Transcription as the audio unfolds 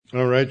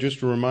right,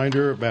 just a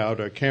reminder about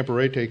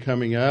Camporete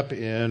coming up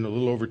in a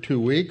little over 2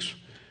 weeks.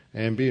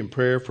 And be in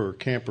prayer for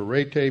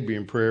Camporete, be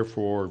in prayer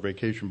for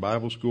Vacation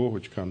Bible School,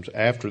 which comes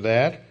after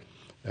that,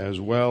 as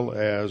well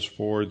as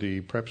for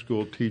the prep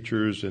school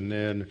teachers, and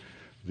then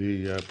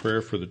the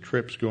prayer for the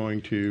trips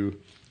going to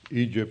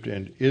Egypt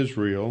and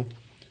Israel.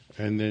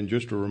 And then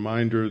just a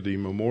reminder, the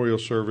memorial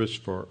service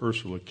for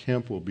Ursula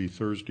Kemp will be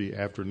Thursday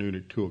afternoon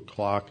at 2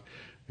 o'clock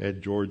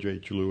at George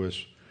H.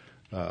 Lewis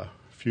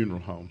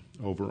Funeral Home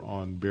over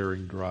on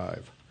Bering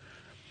Drive.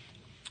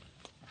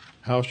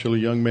 How shall a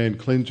young man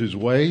cleanse his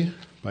way?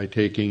 By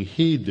taking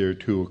heed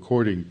thereto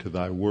according to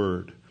thy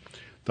word.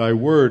 Thy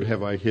word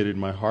have I hid in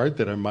my heart,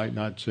 that I might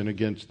not sin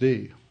against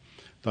thee.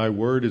 Thy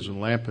word is a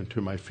lamp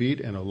unto my feet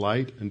and a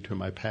light unto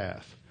my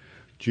path.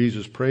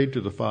 Jesus prayed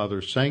to the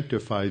Father,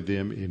 sanctify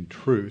them in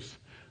truth.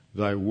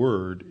 Thy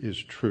word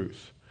is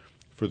truth.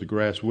 For the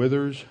grass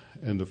withers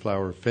and the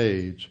flower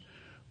fades,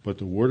 but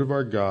the word of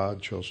our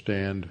God shall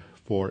stand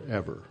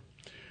forever.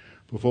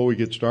 Before we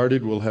get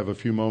started, we'll have a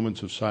few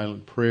moments of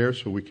silent prayer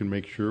so we can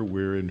make sure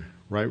we're in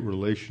right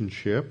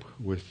relationship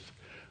with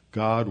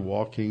God,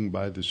 walking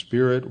by the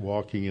Spirit,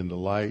 walking in the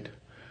light,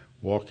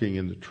 walking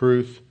in the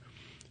truth.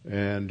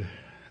 And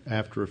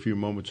after a few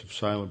moments of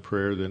silent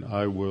prayer, then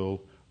I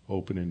will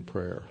open in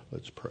prayer.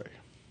 Let's pray.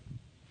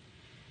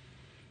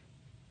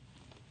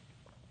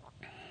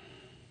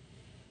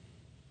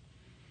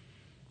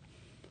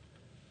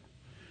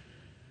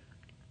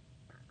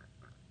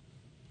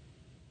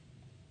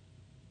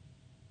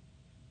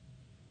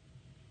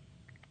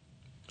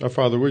 Our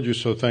Father, we're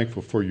just so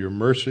thankful for your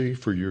mercy,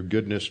 for your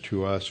goodness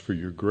to us, for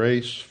your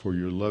grace, for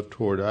your love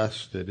toward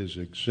us that is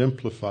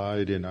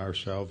exemplified in our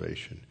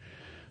salvation.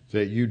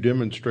 That you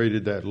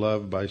demonstrated that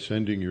love by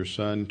sending your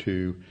Son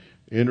to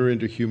enter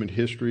into human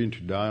history and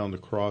to die on the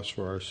cross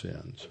for our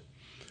sins.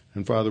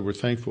 And Father, we're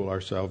thankful our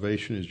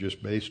salvation is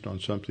just based on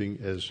something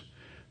as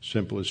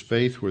simple as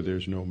faith, where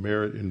there's no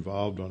merit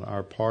involved on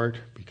our part,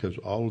 because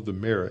all of the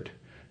merit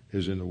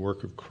is in the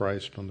work of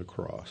Christ on the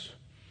cross.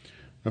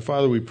 Now,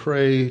 Father, we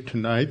pray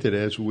tonight that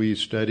as we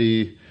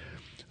study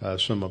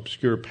some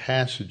obscure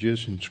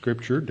passages in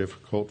Scripture,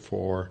 difficult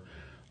for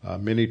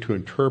many to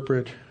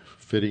interpret,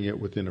 fitting it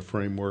within a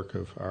framework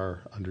of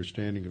our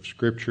understanding of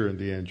Scripture and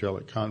the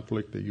angelic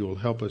conflict, that you will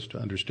help us to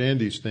understand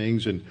these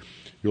things, and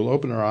you'll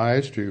open our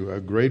eyes to a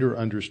greater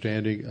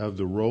understanding of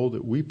the role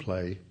that we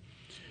play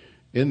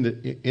in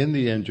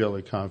the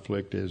angelic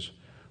conflict as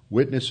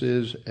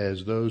witnesses,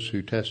 as those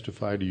who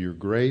testify to your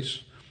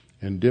grace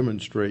and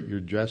demonstrate your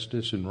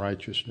justice and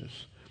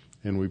righteousness.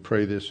 And we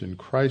pray this in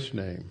Christ's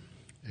name.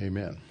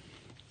 Amen.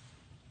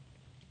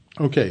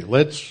 Okay,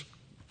 let's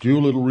do a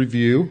little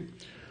review,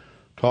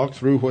 talk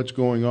through what's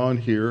going on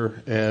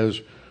here as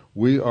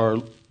we are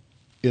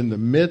in the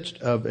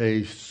midst of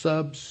a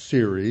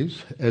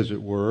sub-series, as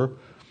it were,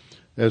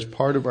 as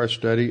part of our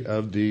study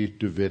of the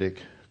Davidic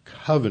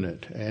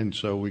covenant. And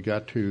so we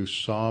got to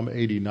Psalm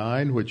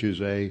 89, which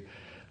is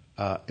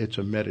it's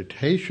a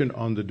meditation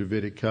on the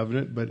Davidic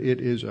covenant, but it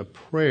is a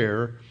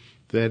prayer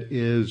that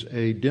is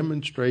a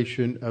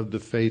demonstration of the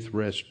faith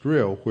rest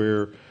drill,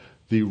 where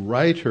the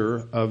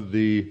writer of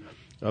the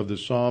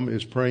psalm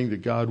is praying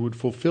that God would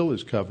fulfill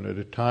his covenant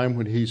at a time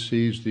when he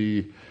sees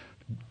the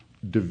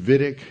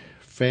Davidic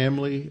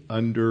family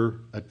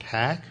under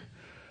attack.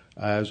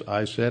 As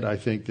I said, I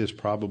think this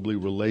probably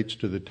relates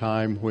to the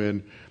time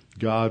when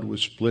God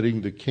was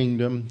splitting the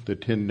kingdom, the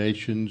 10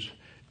 nations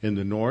in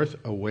the north,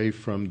 away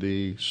from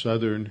the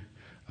southern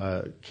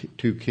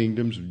 2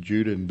 kingdoms of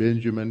Judah and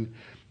Benjamin.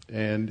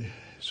 And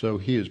so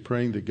he is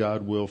praying that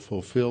God will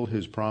fulfill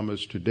his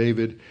promise to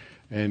David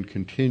and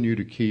continue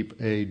to keep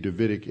a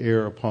Davidic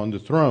heir upon the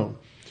throne.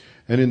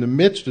 And in the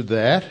midst of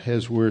that,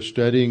 as we're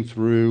studying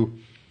through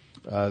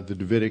the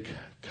Davidic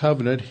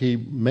covenant, he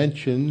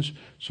mentions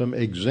some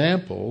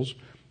examples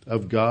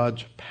of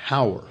God's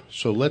power.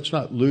 So let's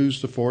not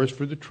lose the forest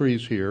for the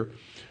trees here,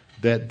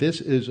 that this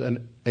is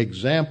an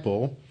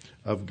example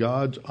of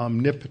God's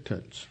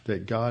omnipotence,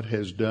 that God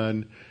has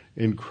done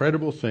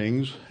incredible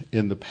things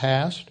in the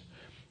past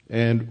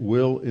and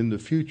will in the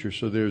future.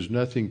 So there's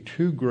nothing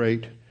too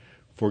great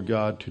for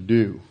God to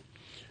do.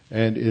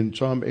 And in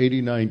Psalm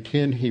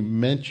 89:10, he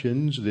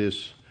mentions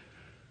this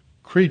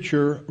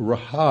creature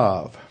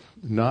Rahav,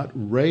 not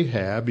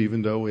Rahab,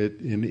 even though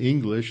in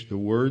English the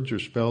words are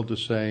spelled the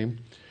same.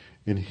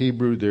 In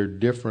Hebrew they're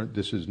different.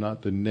 This is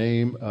not the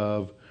name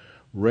of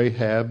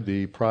Rahab,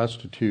 the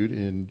prostitute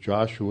in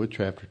Joshua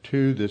chapter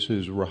 2. This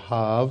is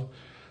Rahav,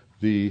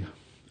 the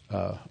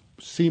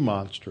sea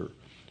monster,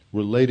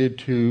 related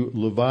to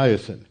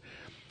Leviathan.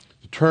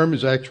 The term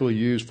is actually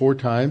used 4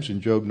 times in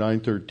Job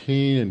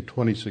 9:13 and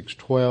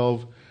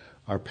 26:12,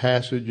 our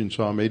passage in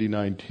Psalm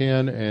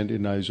 89:10, and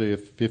in Isaiah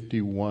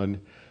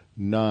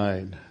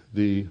 51:9.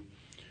 The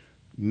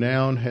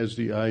noun has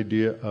the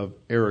idea of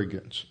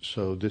arrogance.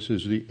 So this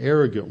is the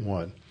arrogant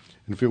one.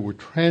 And if it were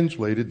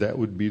translated, that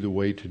would be the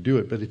way to do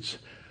it. But it's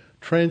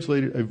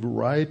translated a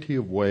variety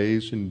of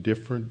ways in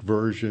different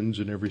versions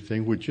and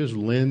everything, which just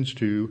lends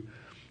to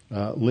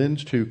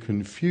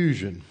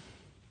confusion.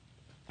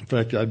 In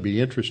fact, I'd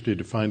be interested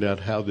to find out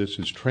how this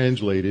is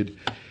translated.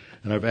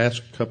 And I've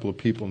asked a couple of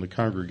people in the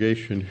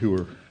congregation who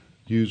are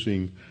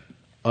using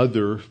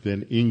other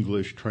than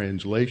English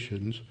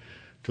translations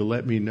to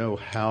let me know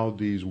how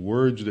these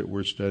words that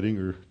we're studying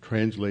are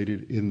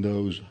translated in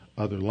those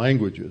other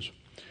languages.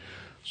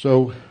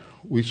 So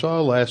we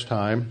saw last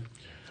time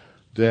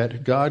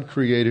that God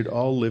created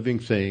all living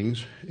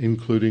things,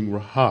 including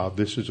Rahav.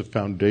 This is a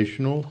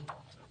foundational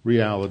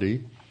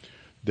reality,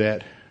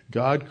 that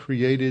God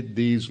created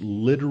these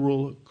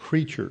literal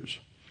creatures,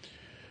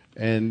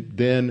 and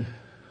then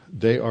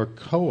they are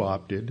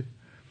co-opted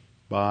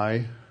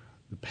by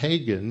the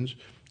pagans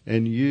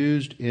and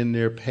used in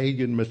their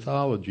pagan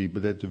mythology.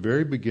 But at the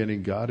very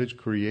beginning, God has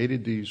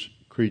created these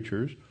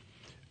creatures,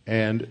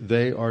 and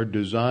they are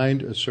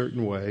designed a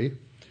certain way,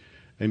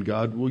 and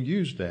God will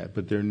use that.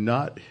 But they're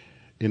not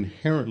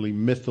inherently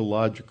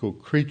mythological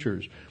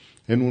creatures.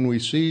 And when we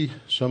see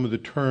some of the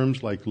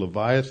terms like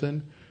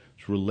Leviathan,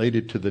 it's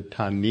related to the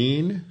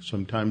Tannin.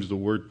 Sometimes the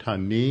word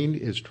Tannin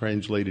is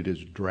translated as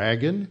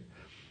dragon.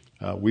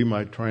 We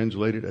might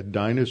translate it a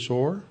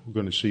dinosaur. We're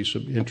going to see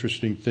some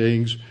interesting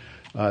things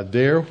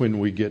there when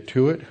we get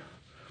to it,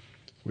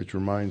 which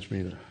reminds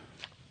me to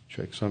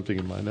check something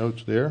in my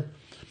notes there.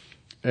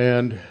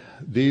 And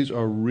these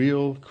are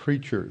real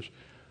creatures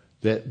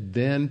that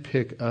then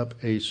pick up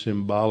a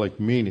symbolic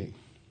meaning.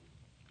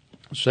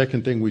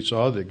 Second thing we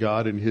saw, that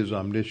God in His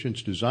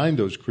omniscience designed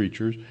those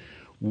creatures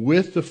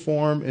with the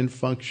form and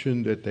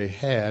function that they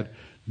had,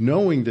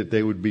 knowing that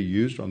they would be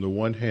used on the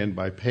one hand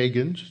by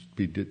pagans,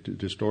 be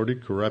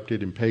distorted,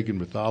 corrupted in pagan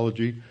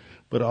mythology,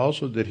 but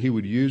also that He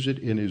would use it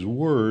in His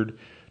Word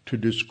to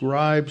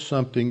describe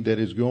something that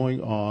is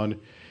going on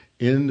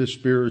in the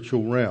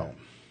spiritual realm.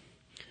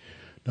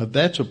 Now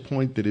that's a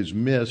point that is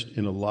missed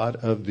in a lot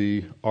of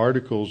the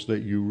articles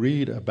that you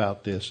read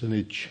about this, and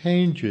it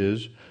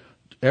changes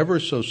ever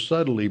so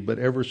subtly, but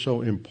ever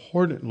so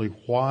importantly,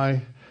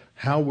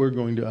 how we're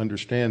going to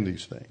understand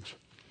these things.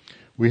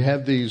 We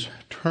have these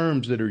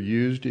terms that are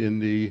used in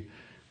the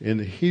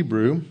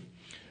Hebrew,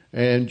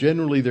 and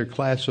generally they're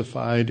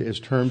classified as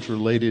terms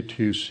related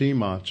to sea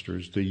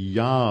monsters. The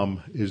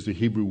yam is the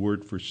Hebrew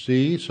word for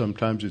sea.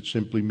 Sometimes it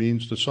simply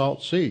means the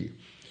salt sea.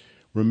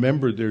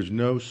 Remember, there's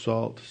no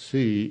salt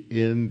sea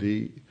in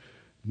the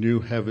new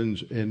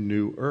heavens and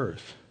new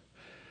earth.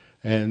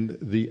 And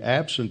the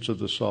absence of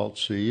the salt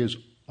sea is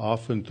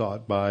often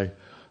thought by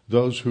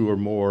those who are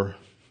more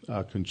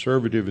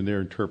conservative in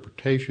their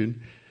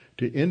interpretation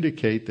to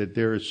indicate that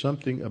there is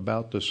something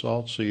about the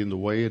salt sea and the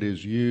way it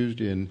is used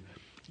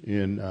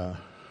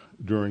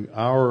during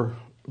our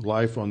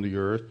life on the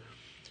earth,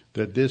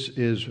 that this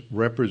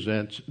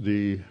represents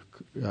sin,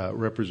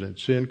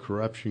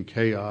 corruption,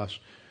 chaos,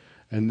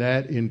 and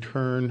that in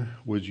turn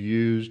was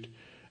used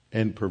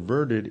and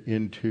perverted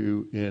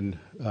in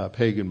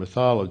pagan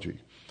mythology.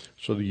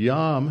 So the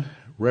yam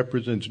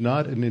represents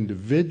not an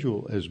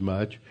individual as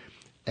much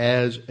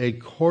as a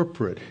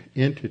corporate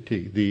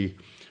entity, the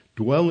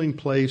dwelling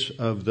place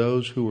of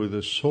those who are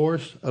the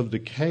source of the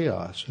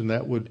chaos,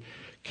 and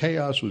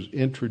chaos was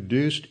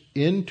introduced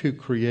into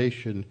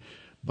creation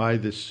by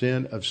the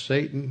sin of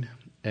Satan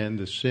and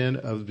the sin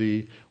of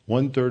the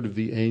 1/3 of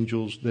the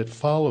angels that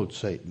followed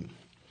Satan.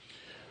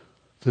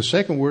 The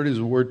second word is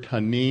the word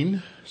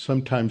Tannin,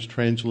 sometimes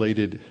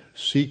translated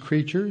sea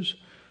creatures,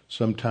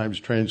 sometimes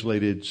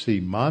translated sea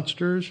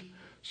monsters,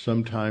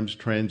 sometimes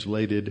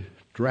translated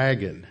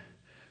dragon.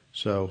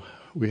 So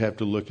we have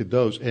to look at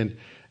those.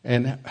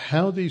 And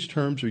how these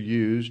terms are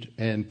used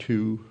and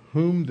to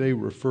whom they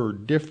refer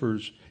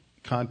differs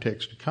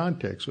context to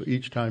context. So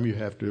each time you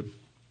have to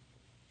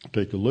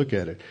take a look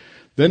at it.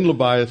 Then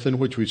Leviathan,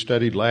 which we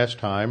studied last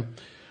time,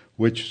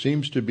 which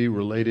seems to be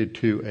related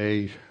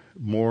to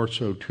more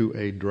so to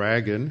a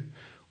dragon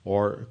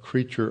or a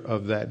creature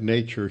of that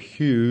nature,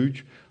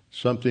 huge,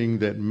 something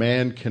that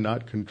man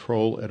cannot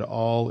control at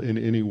all in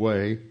any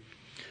way.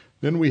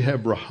 Then we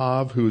have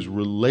Rahav, who is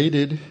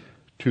related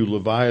to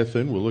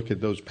Leviathan. We'll look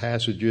at those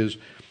passages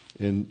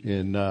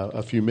in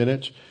a few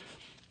minutes.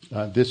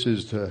 This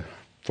is the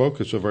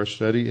focus of our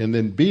study. And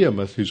then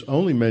Behemoth, who's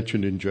only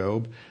mentioned in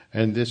Job,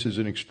 and this is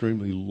an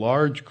extremely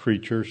large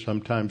creature.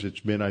 Sometimes it's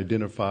been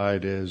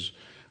identified as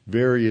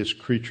various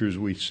creatures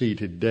we see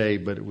today,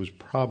 but it was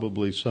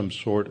probably some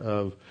sort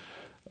of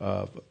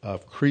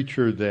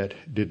creature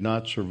that did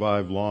not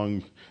survive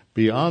long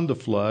beyond the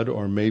flood,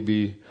 or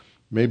maybe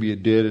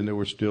it did, and there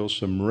were still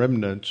some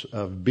remnants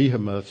of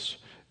behemoths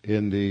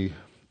in the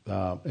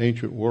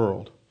ancient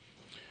world.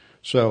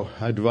 So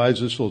I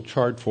devised this little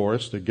chart for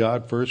us that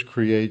God first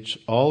creates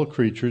all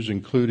creatures,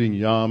 including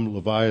Yam,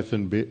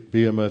 Leviathan,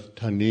 Behemoth,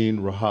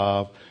 Tannin,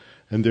 Rahav,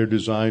 and they're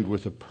designed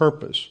with a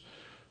purpose.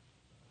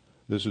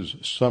 This is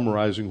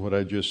summarizing what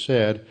I just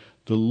said.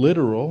 The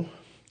literal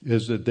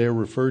is that they're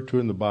referred to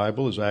in the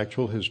Bible as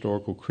actual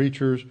historical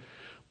creatures,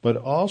 but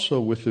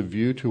also with a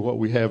view to what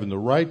we have in the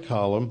right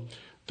column,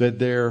 that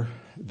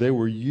they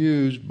were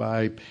used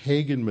by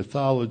pagan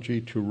mythology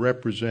to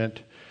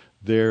represent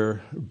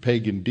their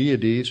pagan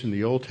deities, and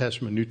the Old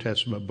Testament and New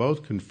Testament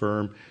both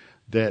confirm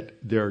that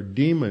there are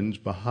demons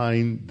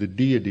behind the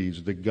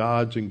deities, the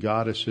gods and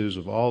goddesses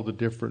of all the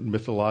different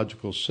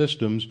mythological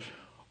systems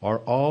are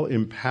all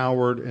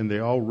empowered, and they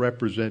all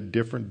represent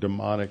different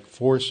demonic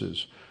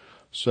forces.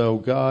 So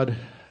God,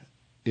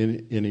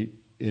 in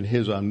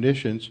his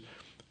omniscience,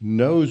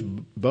 knows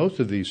both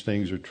of these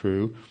things are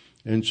true,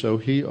 and so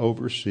he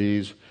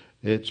oversees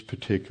its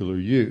particular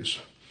use.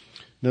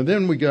 Now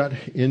then we got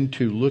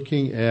into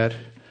looking at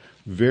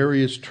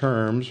various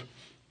terms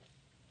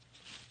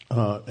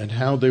and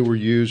how they were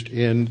used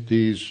in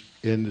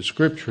the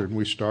scripture. And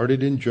we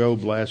started in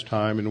Job last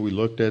time, and we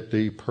looked at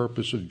the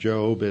purpose of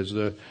Job as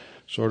the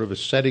sort of a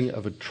setting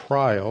of a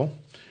trial,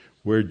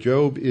 where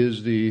Job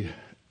is the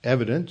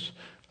evidence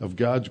of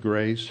God's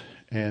grace,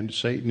 and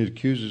Satan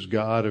accuses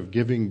God of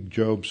giving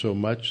Job so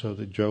much so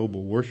that Job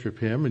will worship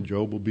him and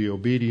Job will be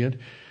obedient.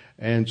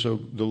 And so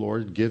the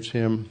Lord gives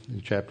him,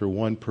 in chapter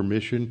 1,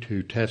 permission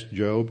to test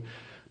Job,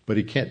 but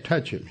he can't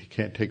touch him. He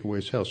can't take away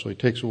his health. So he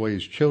takes away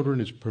his children,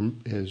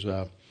 his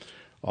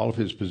all of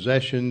his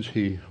possessions.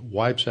 He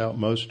wipes out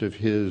most of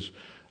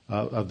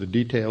the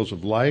details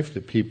of life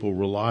that people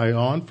rely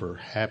on for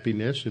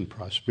happiness and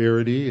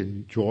prosperity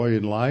and joy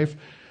in life.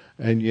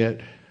 And yet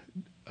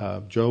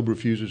Job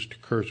refuses to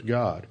curse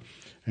God.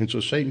 And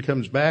so Satan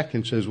comes back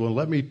and says, well,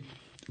 let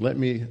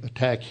me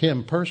attack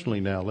him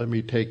personally now. Let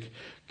me take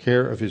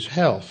care of his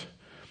health.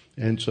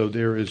 And so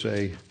there is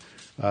a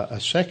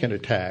second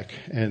attack,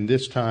 and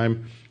this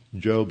time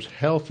Job's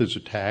health is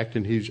attacked,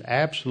 and he's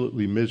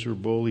absolutely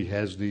miserable. He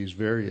has these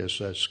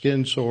various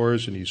skin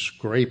sores, and he's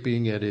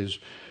scraping at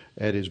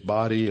his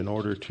body in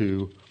order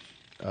to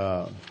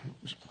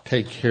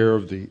take care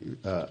of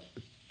the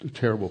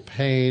terrible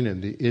pain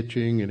and the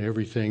itching and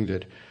everything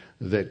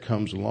that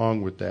comes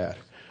along with that.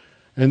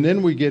 And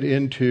then we get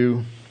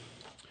into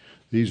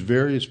these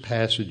various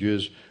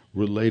passages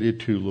related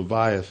to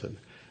Leviathan,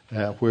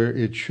 where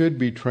it should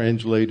be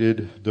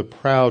translated the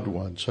proud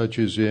one, such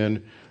as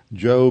in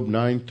Job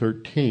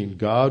 9:13.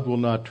 God will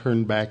not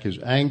turn back his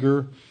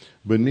anger.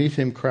 Beneath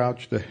him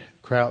crouch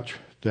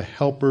the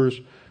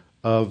helpers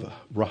of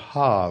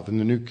Rahav. And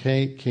the New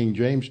King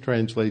James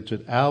translates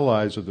it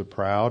allies of the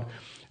proud,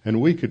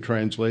 and we could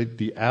translate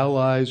the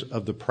allies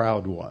of the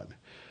proud one.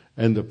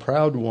 And the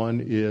proud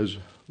one is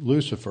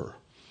Lucifer.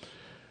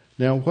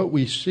 Now, what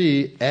we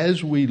see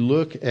as we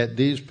look at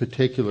these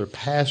particular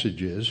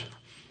passages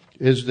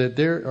is that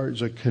there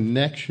is a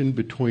connection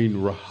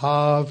between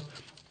Rahav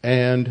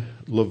and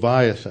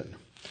Leviathan.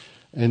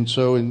 And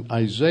so in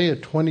Isaiah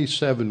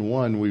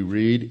 27:1 we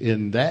read,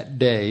 "In that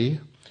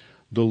day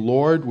the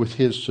Lord with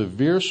his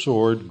severe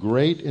sword,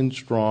 great and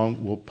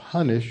strong, will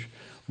punish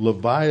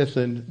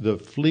Leviathan, the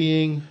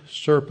fleeing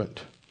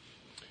serpent."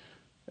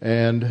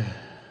 And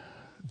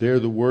there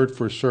the word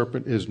for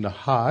serpent is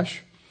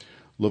Nahash.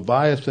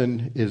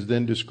 Leviathan is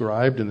then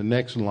described in the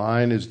next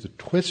line as the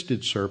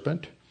twisted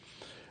serpent.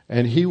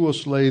 And he will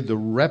slay the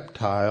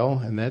reptile,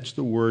 and that's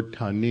the word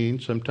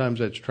tanin. Sometimes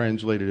that's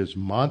translated as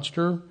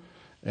monster.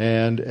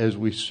 And as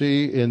we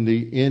see in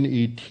the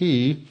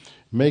NET,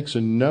 makes a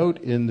note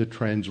in the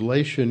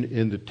translation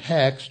in the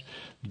text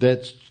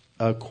that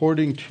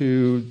according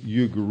to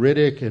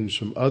Ugaritic and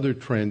some other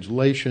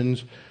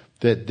translations,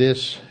 that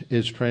this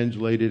is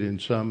translated in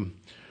some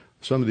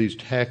of these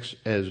texts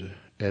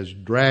as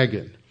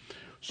dragon.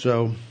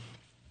 So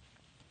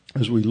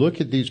as we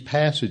look at these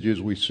passages,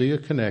 we see a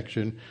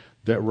connection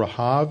that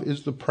Rahav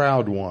is the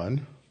proud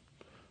one.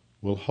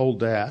 We'll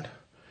hold that.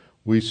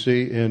 We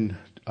see in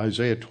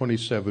Isaiah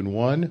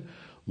 27:1,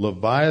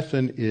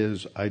 Leviathan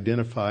is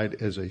identified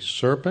as a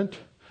serpent,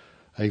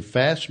 a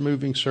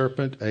fast-moving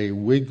serpent, a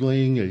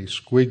wiggling, a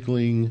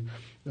squiggling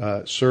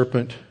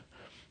serpent.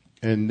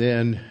 And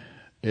then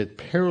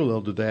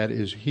parallel to that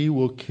is he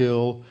will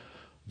kill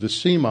the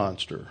sea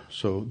monster.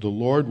 So the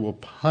Lord will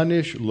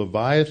punish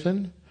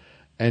Leviathan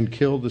and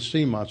kill the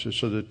sea monster.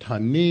 So the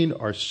Tanin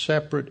are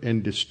separate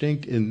and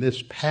distinct in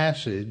this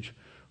passage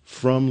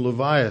from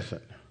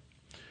Leviathan.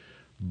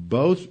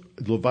 Both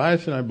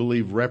Leviathan, I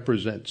believe,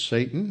 represent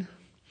Satan,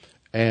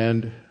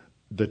 and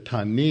the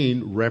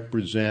Tanin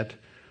represent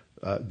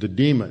the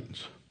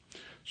demons.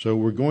 So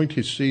we're going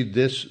to see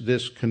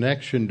this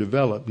connection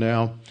develop.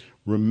 Now,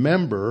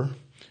 remember,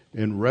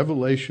 in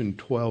Revelation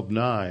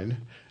 12:9,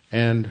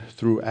 and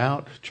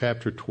throughout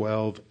chapter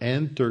 12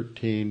 and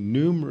 13,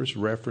 numerous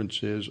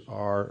references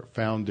are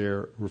found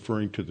there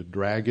referring to the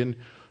dragon,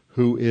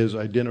 who is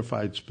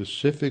identified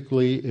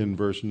specifically in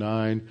verse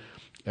 9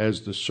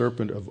 as the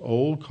serpent of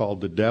old,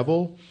 called the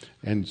devil,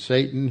 and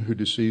Satan, who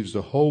deceives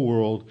the whole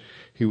world.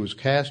 He was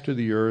cast to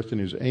the earth, and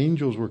his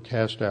angels were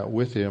cast out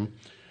with him.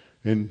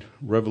 In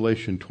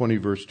Revelation 20,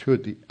 verse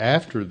 2,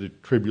 after the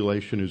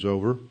tribulation is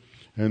over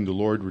and the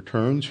Lord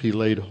returns, he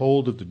laid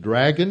hold of the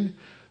dragon.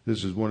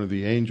 This is one of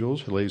the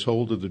angels who lays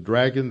hold of the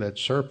dragon, that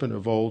serpent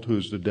of old, who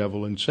is the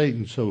devil and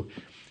Satan. So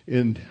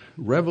in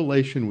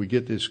Revelation, we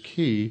get this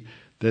key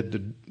that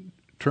the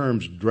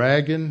terms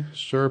dragon,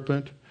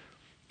 serpent,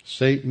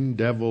 Satan,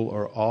 devil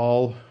are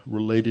all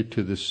related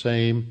to the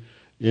same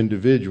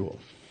individual.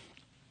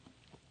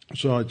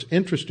 So it's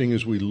interesting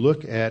as we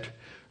look at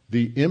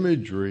the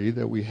imagery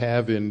that we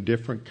have in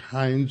different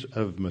kinds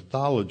of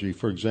mythology.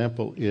 For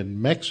example,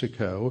 in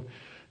Mexico,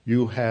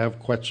 you have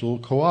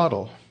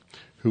Quetzalcoatl,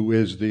 who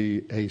is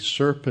a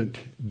serpent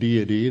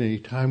deity. And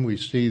anytime we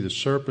see the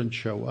serpent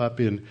show up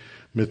in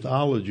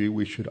mythology,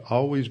 we should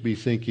always be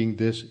thinking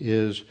this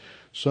is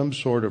some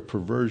sort of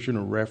perversion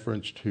or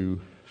reference to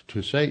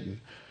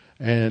Satan.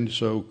 And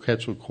so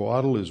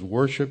Quetzalcoatl is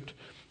worshipped.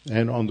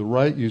 And on the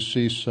right, you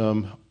see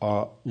some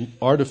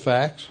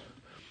artifacts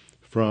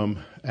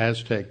from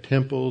Aztec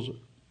temples,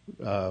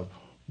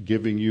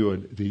 giving you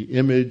the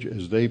image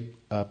as they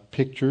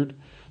pictured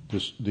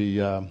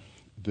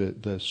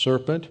the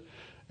serpent.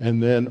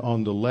 And then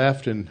on the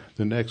left, in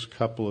the next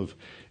couple of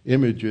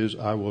images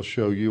I will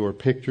show you are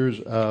pictures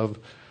of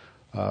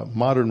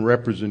modern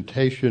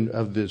representation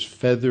of this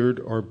feathered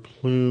or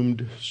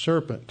plumed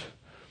serpent.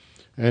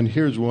 And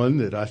here's one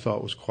that I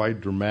thought was quite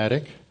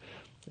dramatic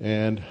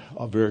and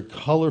very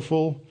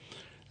colorful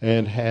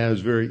and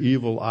has very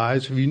evil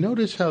eyes. Have you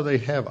noticed how they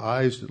have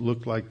eyes that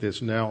look like this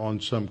now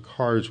on some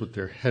cars with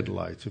their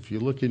headlights? If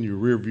you look in your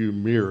rearview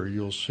mirror,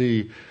 you'll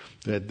see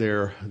that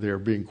they're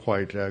being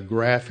quite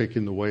graphic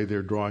in the way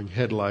they're drawing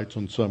headlights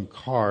on some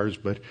cars.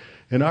 But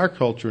in our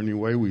culture,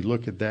 anyway, we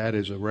look at that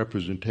as a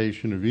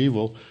representation of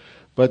evil.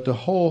 But the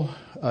whole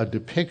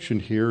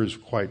depiction here is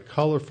quite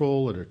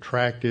colorful and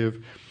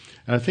attractive.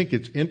 And I think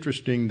it's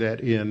interesting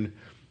that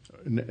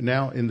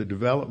now in the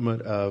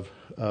development of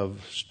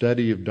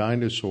study of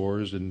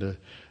dinosaurs and the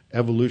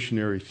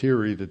evolutionary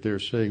theory, that they're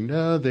saying,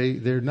 no,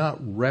 they're not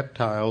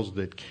reptiles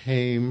that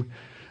came,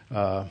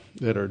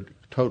 that are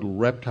total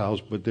reptiles,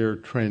 but they're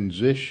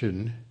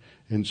transition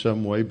in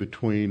some way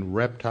between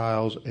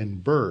reptiles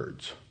and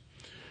birds.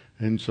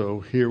 And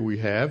so here we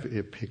have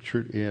it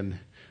pictured in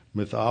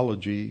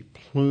mythology,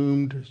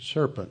 plumed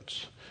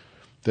serpents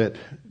that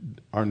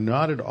are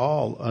not at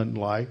all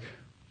unlike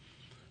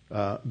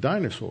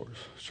dinosaurs,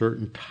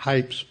 certain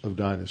types of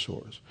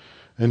dinosaurs.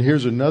 And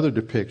here's another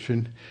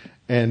depiction.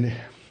 And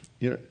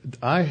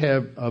I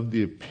have of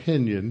the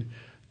opinion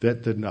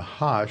that the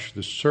Nahash,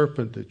 the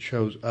serpent that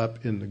shows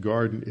up in the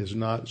garden, is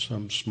not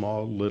some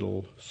small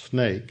little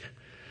snake,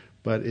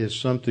 but is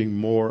something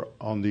more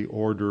on the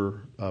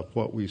order of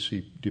what we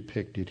see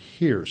depicted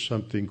here,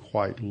 something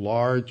quite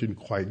large and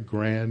quite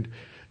grand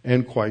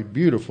and quite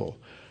beautiful.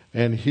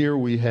 And here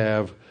we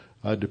have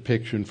a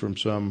depiction from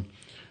some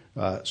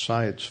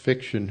science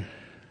fiction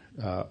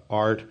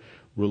art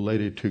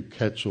related to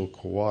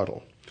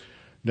Quetzalcoatl.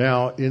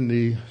 Now, in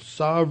the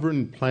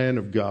sovereign plan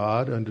of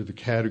God, under the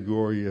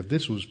category of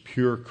this was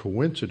pure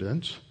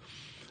coincidence,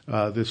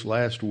 this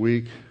last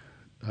week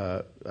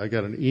I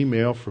got an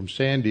email from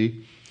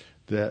Sandy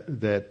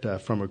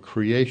that from a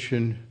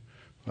CMI,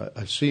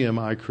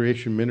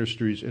 Creation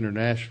Ministries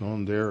International,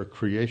 and they're a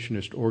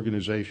creationist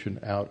organization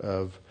out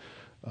of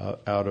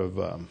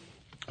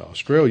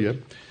Australia,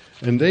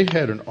 and they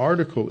had an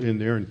article in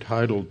there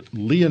entitled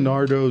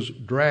 "Leonardo's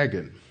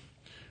Dragon."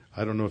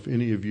 I don't know if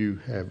any of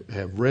you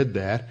have read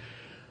that,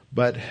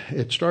 but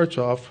it starts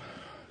off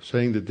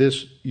saying that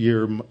this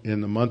year,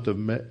 in the month of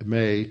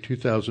May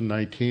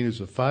 2019, is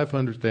the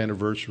 500th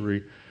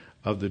anniversary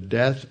of the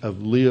death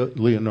of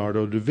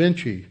Leonardo da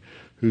Vinci,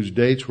 whose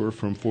dates were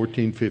from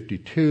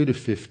 1452 to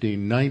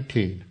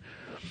 1519.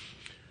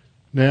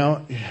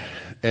 Now,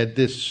 at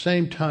this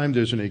same time,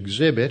 there's an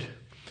exhibit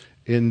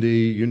in the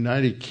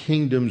United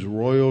Kingdom's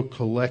Royal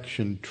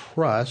Collection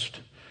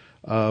Trust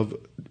of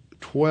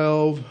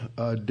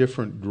 12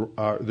 different,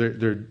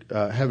 they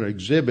have an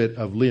exhibit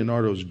of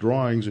Leonardo's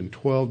drawings in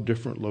 12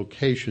 different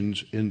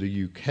locations in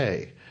the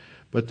UK.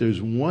 But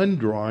there's one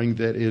drawing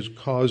that is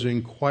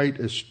causing quite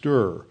a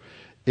stir.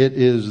 It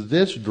is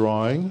this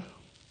drawing.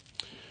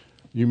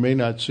 You may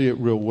not see it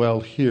real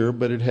well here,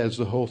 but it has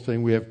the whole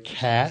thing. We have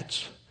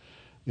cats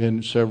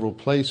in several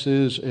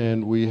places,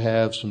 and we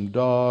have some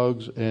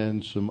dogs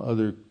and some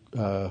other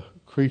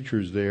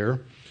creatures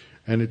there.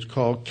 And it's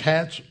called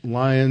Cats,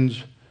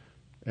 Lions,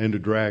 and a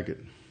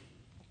Dragon,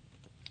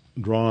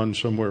 drawn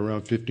somewhere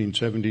around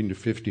 1517 to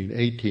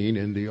 1518.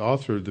 And the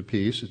author of the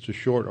piece, it's a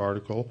short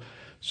article,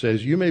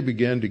 says, "You may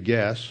begin to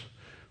guess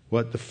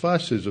what the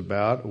fuss is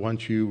about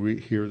once you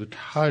hear the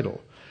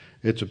title.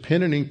 It's a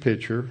pen and ink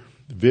picture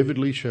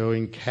vividly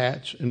showing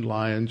cats and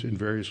lions in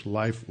various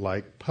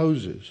lifelike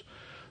poses.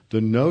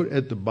 The note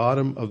at the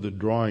bottom of the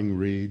drawing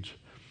reads,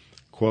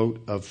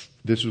 quote,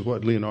 this is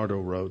what Leonardo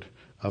wrote,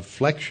 of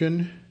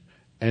flexion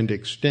and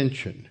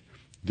extension.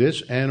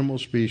 This animal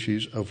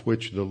species, of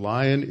which the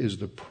lion is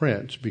the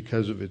prince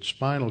because of its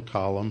spinal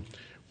column,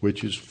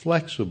 which is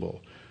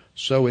flexible.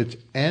 So it's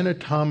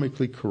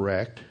anatomically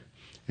correct."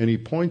 And he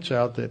points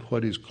out that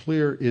what is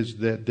clear is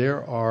that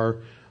there are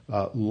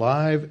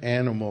live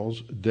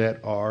animals that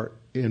are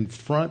in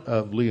front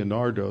of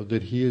Leonardo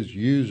that he is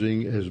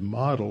using as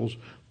models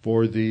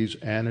for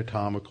these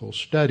anatomical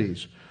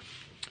studies.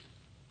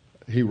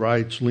 He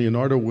writes,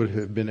 "Leonardo would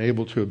have been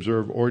able to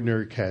observe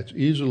ordinary cats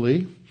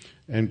easily,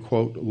 and,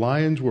 quote,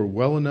 lions were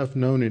well enough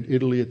known in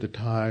Italy at the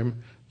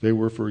time. They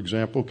were, for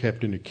example,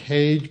 kept in a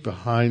cage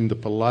behind the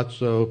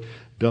Palazzo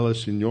della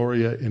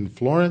Signoria in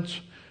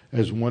Florence,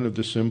 as one of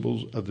the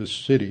symbols of the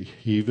city.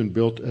 He even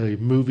built a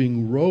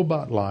moving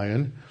robot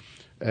lion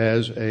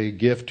as a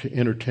gift to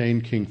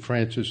entertain King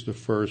Francis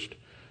I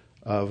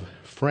of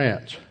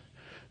France.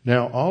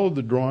 Now, all of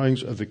the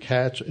drawings of the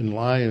cats and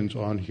lions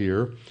on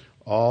here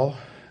all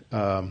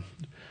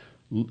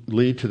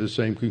lead to the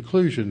same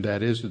conclusion,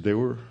 that is, that they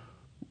were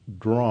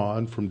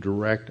drawn from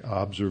direct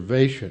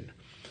observation.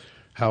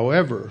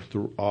 However,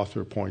 the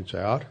author points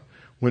out,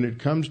 when it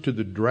comes to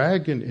the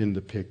dragon in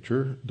the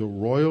picture, the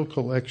Royal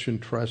Collection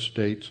Trust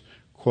states,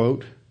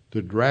 quote,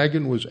 "The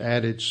dragon was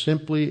added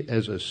simply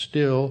as a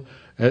still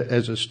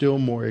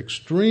more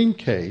extreme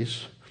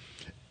case,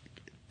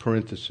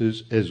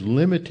 parentheses, as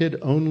limited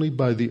only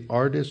by the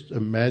artist's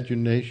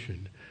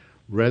imagination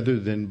rather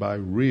than by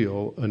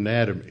real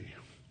anatomy."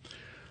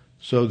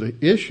 So the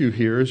issue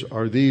here is,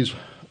 are these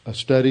a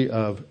study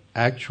of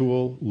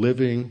actual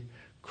living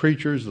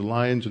creatures, the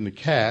lions and the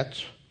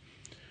cats?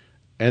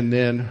 And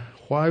then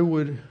why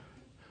would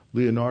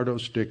Leonardo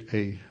stick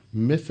a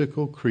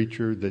mythical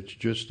creature that's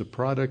just the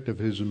product of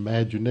his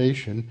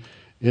imagination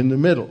in the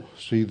middle?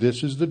 See,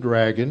 this is the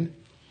dragon.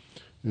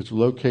 It's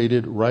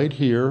located right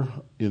here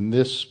in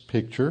this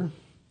picture,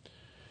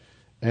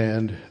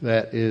 and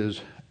that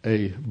is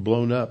a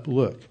blown up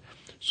look.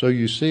 So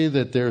you see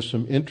that there's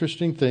some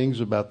interesting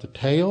things about the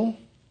tail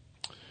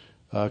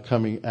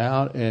coming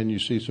out, and you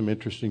see some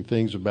interesting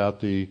things about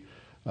the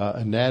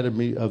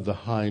anatomy of the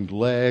hind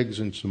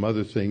legs and some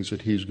other things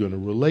that he's going to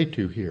relate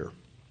to here.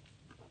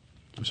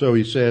 So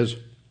he says,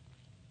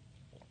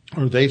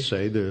 or they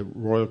say, the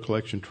Royal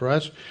Collection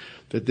Trust,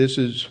 that this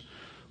is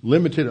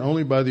limited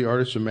only by the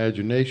artist's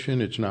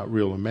imagination. It's not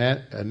real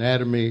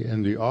anatomy.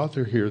 And the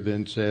author here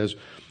then says,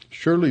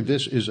 surely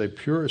this is a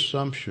pure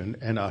assumption,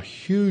 and a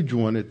huge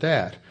one at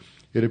that.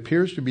 It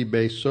appears to be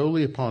based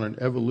solely upon an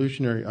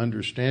evolutionary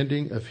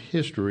understanding of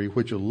history,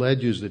 which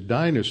alleges that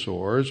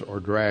dinosaurs, or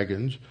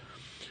dragons,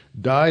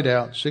 died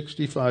out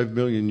 65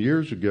 million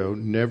years ago,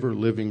 never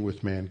living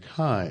with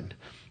mankind.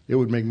 It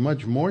would make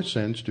much more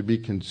sense to be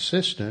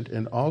consistent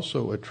and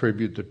also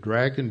attribute the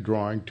dragon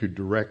drawing to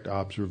direct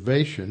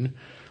observation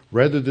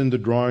rather than the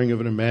drawing of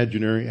an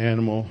imaginary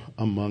animal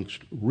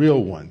amongst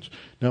real ones.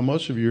 Now,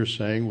 most of you are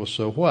saying, well,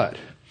 so what?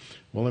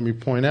 Well, let me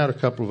point out a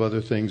couple of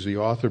other things the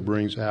author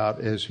brings out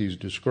as he's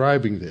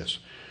describing this.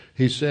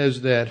 He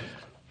says that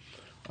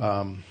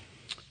and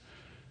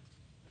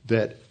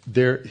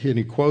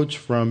he quotes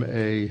from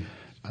a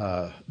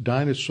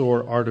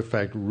dinosaur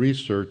artifact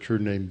researcher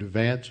named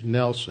Vance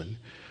Nelson,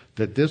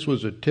 that this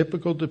was a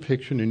typical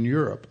depiction in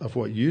Europe of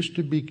what used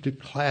to be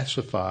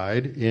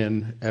classified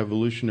in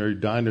evolutionary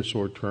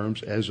dinosaur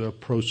terms as a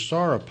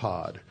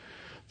prosauropod.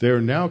 They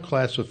are now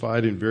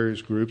classified in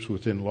various groups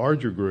within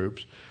larger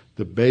groups,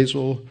 the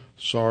basal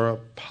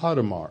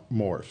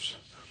sauropodomorphs.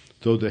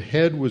 Though the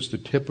head was the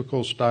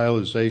typical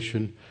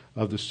stylization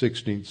of the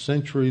 16th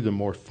century, the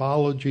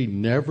morphology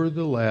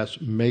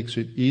nevertheless makes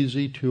it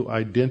easy to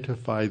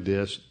identify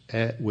this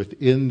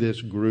within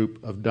this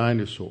group of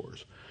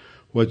dinosaurs.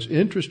 What's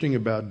interesting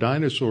about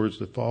dinosaurs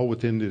that fall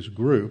within this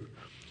group,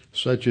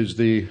 such as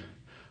the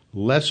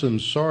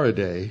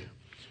Lesamsauridae,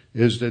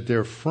 is that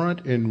their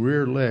front and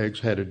rear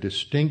legs had a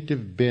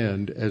distinctive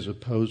bend as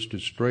opposed to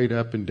straight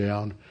up and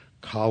down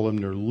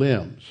columnar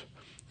limbs.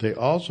 They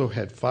also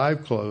had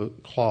 5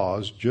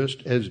 claws,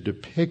 just as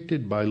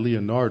depicted by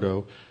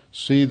Leonardo.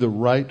 See the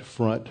right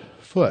front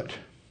foot.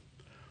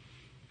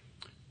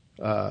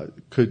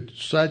 See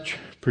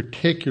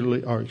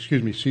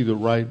the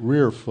right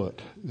rear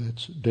foot.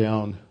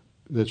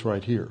 That's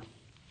right here.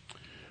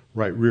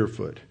 Right rear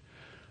foot.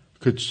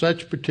 Could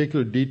such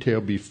particular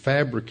detail be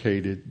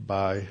fabricated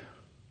by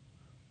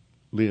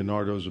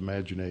Leonardo's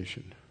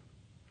imagination?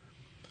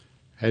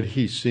 Had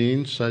he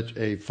seen such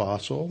a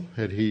fossil?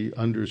 Had he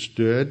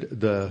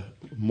understood the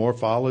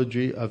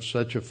morphology of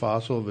such a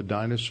fossil of a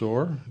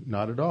dinosaur?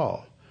 Not at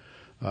all.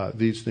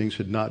 These things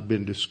had not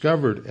been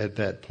discovered at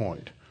that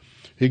point.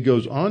 He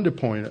goes on to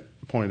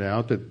point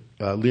out that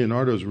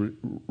Leonardo's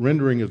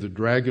rendering of the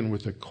dragon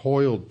with a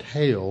coiled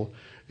tail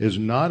is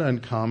not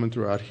uncommon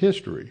throughout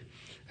history,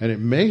 and it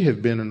may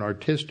have been an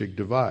artistic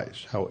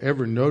device.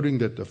 However, noting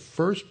that the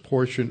first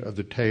portion of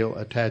the tail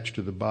attached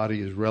to the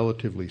body is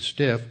relatively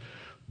stiff,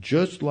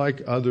 just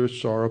like other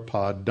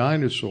sauropod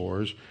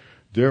dinosaurs,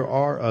 there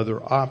are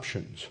other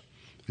options.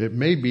 It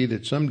may be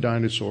that some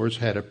dinosaurs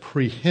had a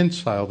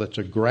prehensile, that's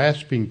a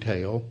grasping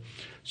tail,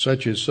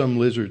 such as some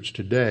lizards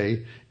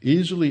today,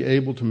 easily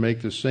able to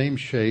make the same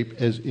shape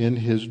as in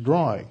his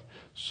drawing.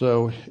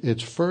 So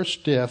it's first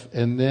stiff,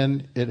 and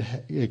then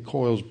it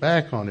coils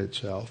back on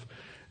itself.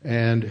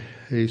 And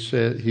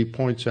he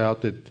points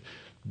out that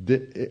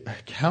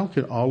how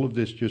can all of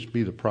this just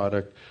be the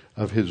product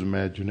of his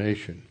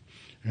imagination?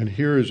 And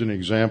here is an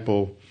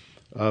example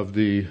of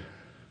the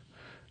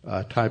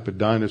type of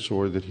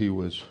dinosaur that he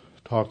was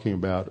talking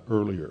about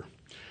earlier.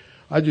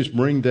 I just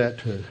bring that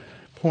to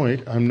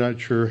point. I'm not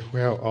sure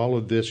how all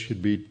of this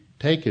should be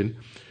taken,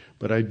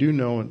 but I do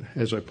know,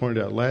 as I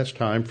pointed out last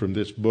time from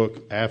this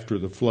book, After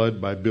the Flood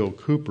by Bill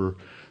Cooper,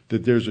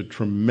 that there's a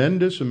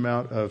tremendous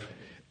amount of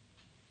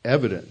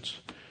evidence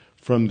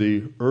from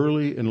the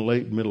early and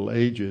late Middle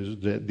Ages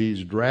that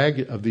these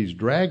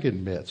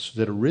dragon myths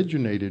that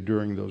originated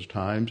during those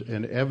times,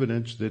 and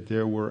evidence that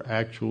there were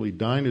actually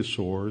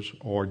dinosaurs,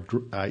 or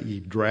i.e.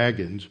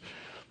 dragons,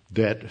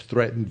 that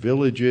threatened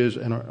villages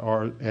and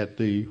are at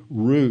the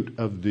root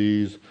of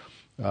these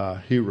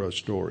hero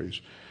stories.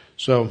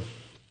 So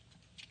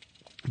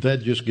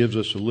that just gives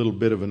us a little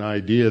bit of an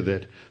idea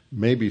that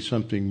maybe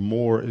something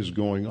more is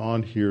going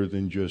on here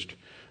than just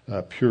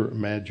pure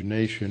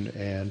imagination,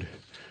 and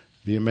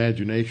the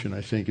imagination,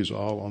 I think, is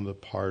all on the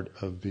part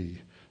of the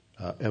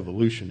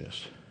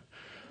evolutionists.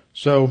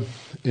 So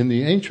in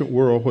the ancient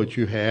world, what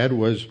you had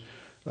was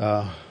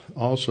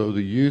also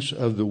the use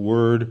of the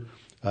word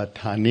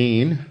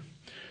tanin,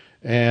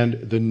 and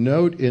the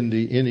note in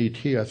the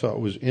NET I thought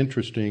was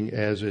interesting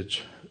as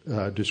it's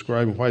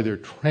describing why they're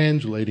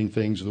translating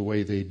things the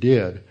way they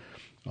did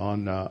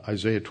on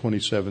Isaiah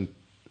 27:13.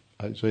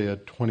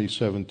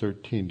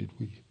 Did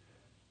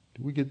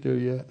we get there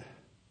yet?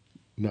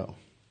 No,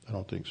 I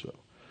don't think so.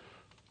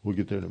 We'll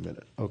get there in a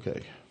minute.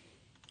 Okay.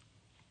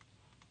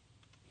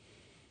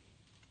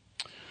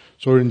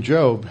 So in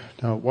Job,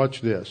 now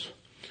watch this.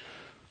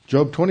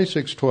 Job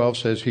 26:12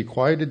 says, he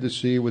quieted the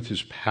sea with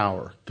his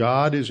power.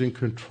 God is in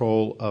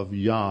control of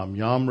Yam.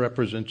 Yam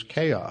represents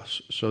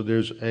chaos. So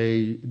there's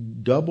a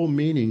double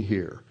meaning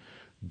here.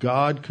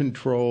 God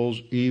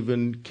controls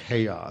even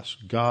chaos.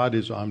 God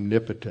is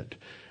omnipotent.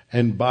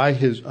 And by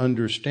his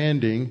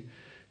understanding,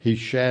 he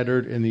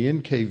shattered, and the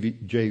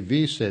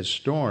NKJV says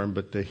storm,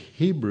 but the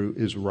Hebrew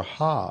is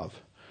Rahav.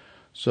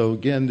 So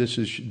again, this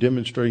is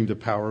demonstrating the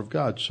power of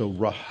God. So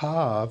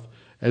Rahav,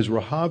 as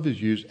Rahav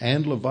is used,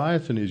 and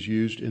Leviathan is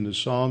used in the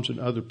Psalms and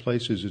other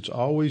places, it's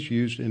always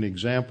used in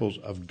examples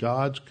of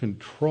God's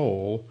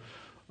control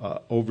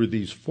over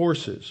these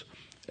forces.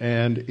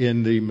 And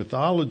in the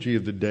mythology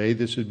of the day,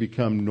 this had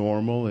become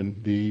normal,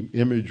 and the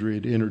imagery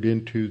had entered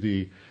into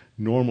the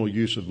normal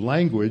use of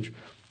language.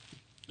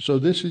 So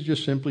this is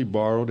just simply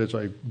borrowed, as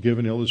I've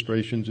given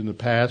illustrations in the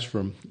past,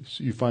 from,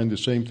 you find the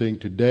same thing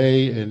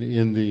today, and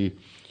in the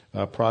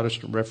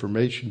Protestant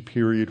Reformation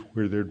period,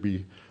 where there'd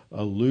be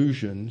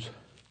allusions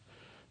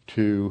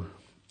to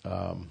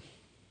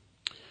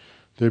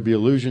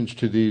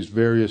these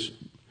various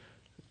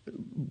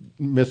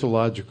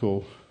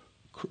mythological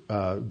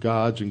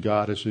gods and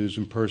goddesses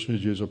and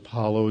personages,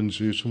 Apollo and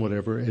Zeus and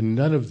whatever, and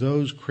none of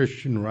those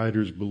Christian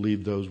writers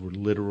believed those were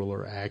literal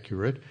or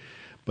accurate,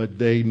 but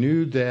they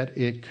knew that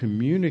it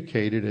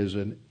communicated as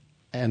an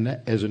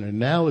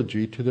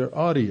analogy to their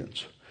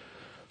audience.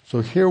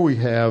 So here we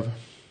have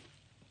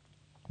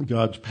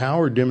God's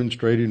power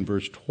demonstrated in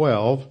verse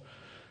 12.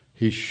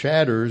 He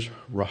shatters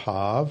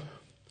Rahav.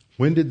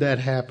 When did that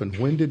happen?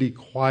 When did he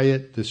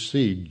quiet the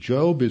sea?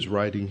 Job is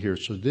writing here,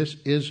 so this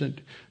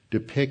isn't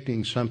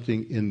depicting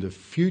something in the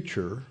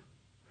future.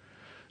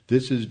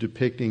 This is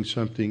depicting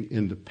something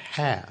in the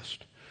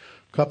past.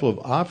 A couple of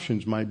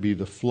options might be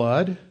the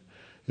flood.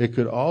 It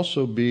could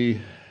also be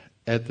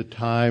at the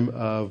time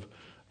of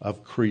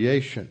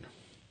creation.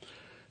 It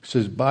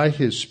says, by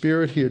his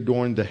spirit he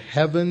adorned the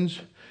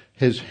heavens,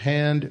 his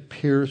hand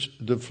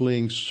pierced the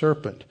fleeing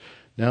serpent.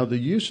 Now the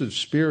use of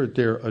spirit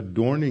there,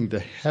 adorning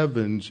the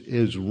heavens,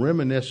 is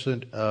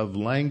reminiscent of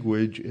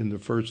language in the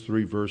first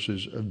 3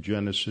 verses of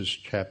Genesis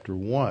chapter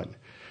 1.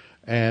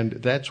 And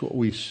that's what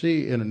we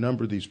see in a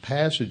number of these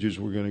passages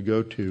we're going to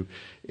go to,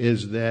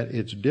 is that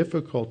it's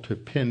difficult to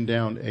pin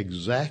down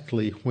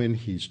exactly when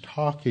he's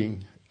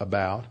talking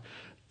about,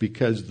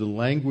 because the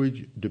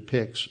language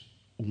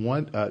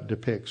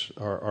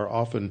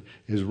often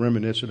is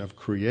reminiscent of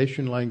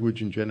creation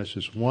language in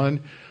Genesis 1,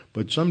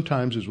 but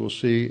sometimes, as we'll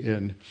see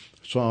in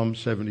Psalm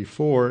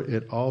 74,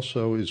 it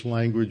also is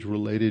language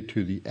related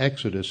to the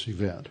Exodus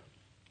event.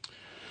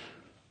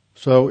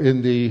 So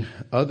in the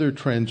other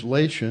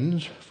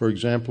translations, for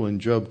example, in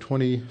Job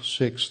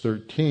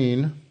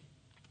 26:13,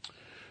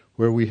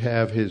 where we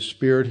have his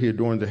spirit, he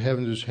adorned the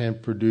heavens, his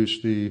hand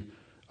produced in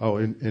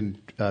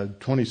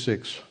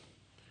 26,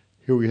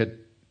 here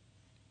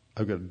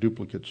I've got a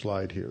duplicate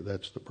slide here,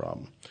 that's the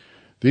problem.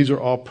 These are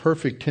all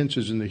perfect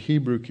tenses in the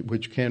Hebrew,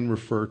 which can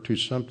refer to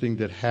something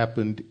that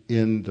happened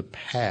in the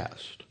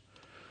past.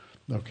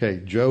 Okay,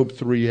 Job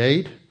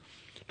 3:8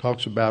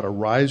 talks about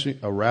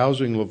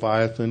arousing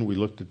Leviathan. We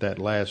looked at that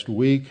last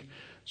week.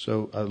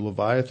 So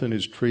Leviathan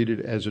is treated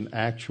as an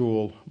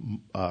actual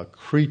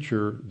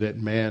creature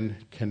that man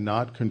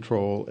cannot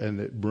control and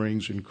that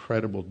brings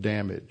incredible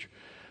damage.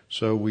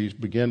 So we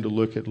begin to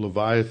look at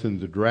Leviathan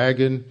the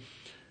dragon,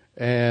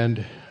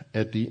 and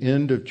at the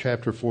end of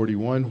chapter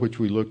 41, which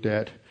we looked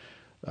at,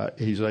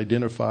 he's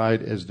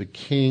identified as the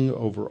king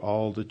over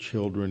all the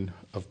children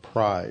of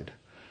pride.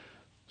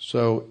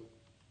 So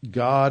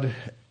God,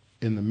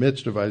 in the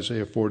midst of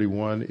Isaiah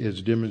 41,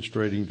 is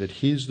demonstrating that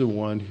he's the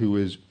one who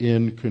is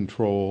in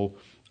control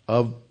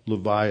of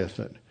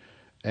Leviathan.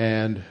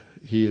 And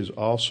he is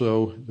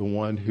also the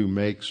one who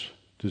makes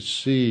the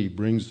sea,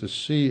 brings the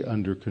sea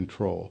under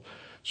control.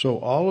 So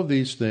all of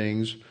these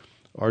things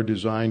are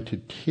designed to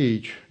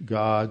teach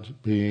God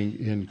being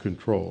in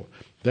control.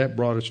 That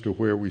brought us to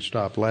where we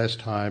stopped last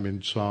time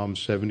in Psalm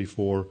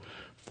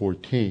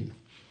 74:14.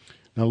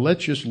 Now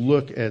let's just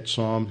look at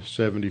Psalm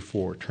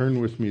 74. Turn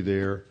with me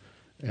there,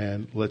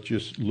 and let's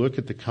just look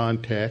at the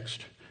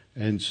context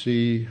and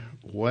see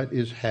what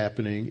is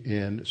happening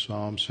in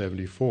Psalm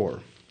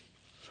 74.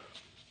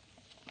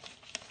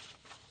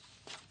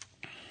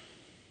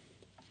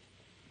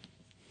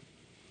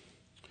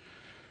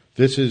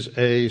 This is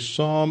a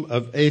psalm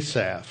of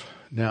Asaph.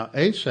 Now,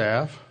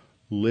 Asaph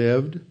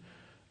lived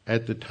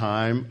at the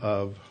time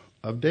of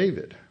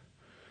David.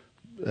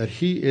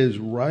 He is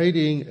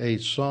writing a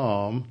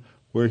psalm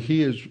where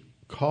he is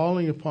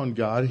calling upon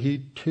God.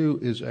 He too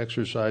is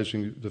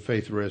exercising the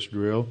faith rest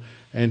drill,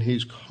 and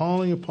he's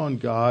calling upon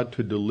God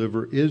to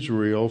deliver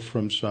Israel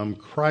from some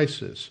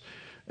crisis.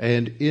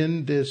 And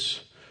in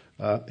this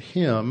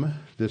hymn,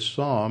 this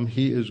psalm,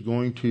 he is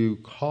going to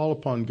call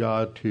upon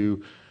God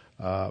to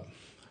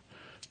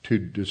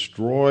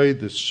destroy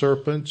the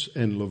serpents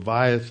and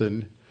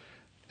Leviathan,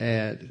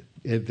 and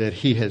that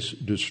he has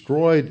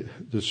destroyed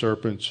the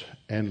serpents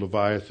and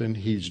Leviathan.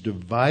 He's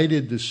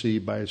divided the sea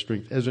by his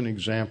strength as an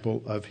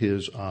example of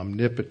his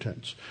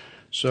omnipotence.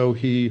 So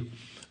he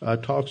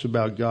talks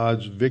about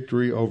God's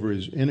victory over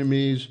his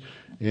enemies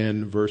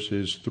in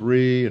verses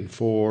 3 and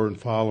 4 and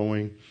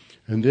following.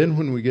 And then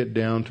when we get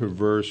down to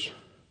verse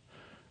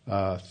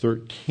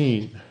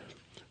 13,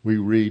 we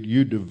read,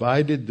 "You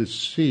divided the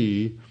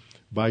sea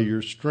by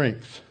your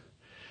strength."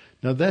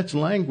 Now that's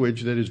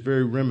language that is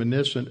very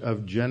reminiscent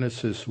of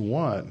Genesis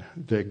 1,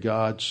 that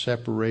God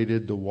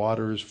separated the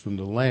waters from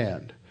the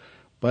land.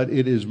 But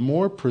it is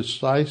more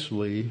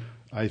precisely,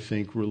 I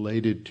think,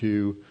 related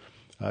to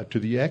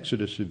the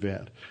Exodus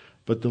event.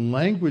 But the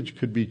language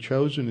could be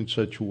chosen in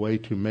such a way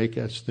to make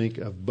us think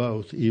of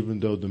both, even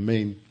though the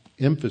main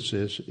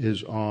emphasis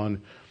is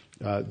on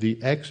the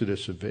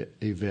Exodus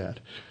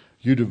event.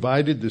 You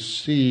divided the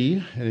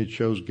sea, and it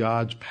shows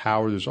God's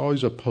power. There's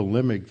always a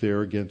polemic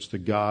there against the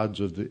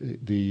gods of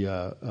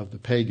the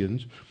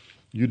pagans.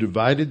 You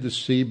divided the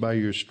sea by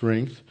your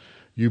strength.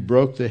 You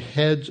broke the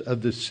heads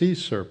of the sea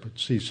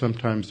serpents. See,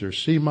 sometimes they're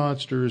sea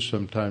monsters,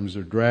 sometimes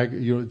they're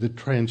dragons. The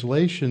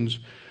translations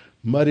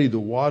muddy the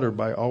water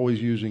by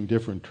always using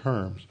different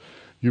terms.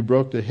 You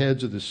broke the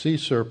heads of the sea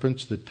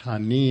serpents, the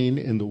tannin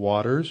in the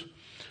waters.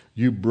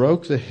 You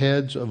broke the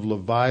heads of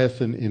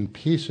Leviathan in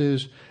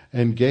pieces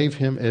and gave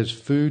him as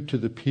food to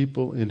the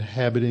people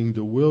inhabiting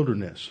the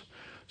wilderness.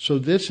 So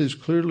this is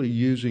clearly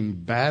using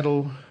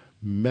battle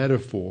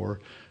metaphor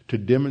to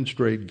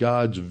demonstrate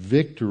God's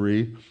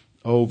victory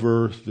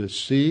over the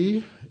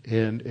sea,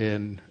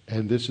 and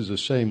this is the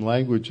same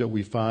language that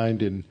we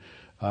find in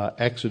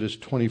Exodus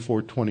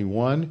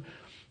 24:21.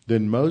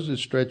 Then Moses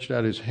stretched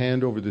out his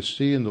hand over the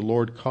sea, and the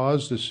Lord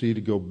caused the sea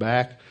to go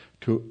back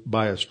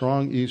by a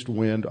strong east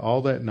wind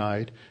all that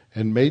night,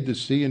 and made the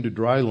sea into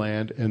dry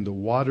land, and the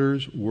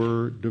waters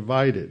were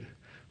divided.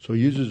 So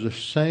he uses the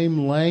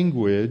same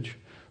language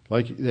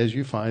like as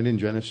you find in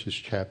Genesis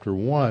chapter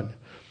 1.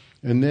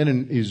 And then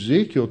in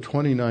Ezekiel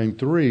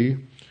 29:3,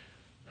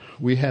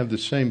 we have the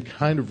same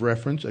kind of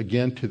reference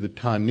again to the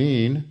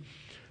tannin,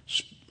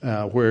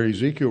 where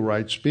Ezekiel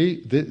writes,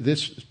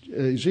 this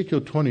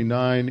Ezekiel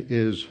 29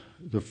 is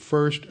the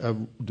first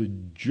of the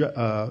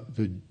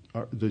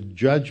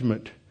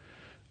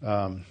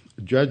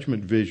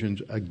judgment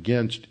visions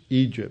against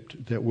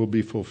Egypt that will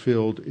be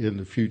fulfilled in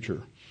the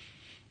future.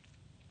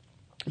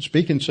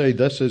 Speak and say,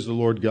 "Thus says the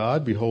Lord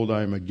God, behold,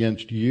 I am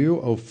against you,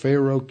 O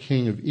Pharaoh,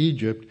 king of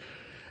Egypt."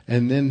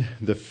 And then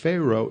the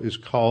Pharaoh is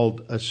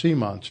called a sea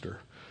monster.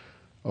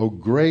 "O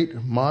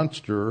great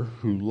monster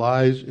who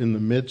lies in the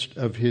midst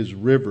of his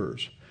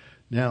rivers."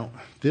 Now,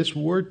 this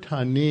word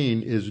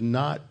tannin is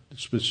not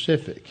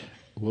specific.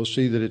 We'll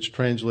see that it's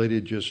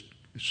translated just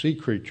sea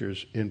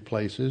creatures in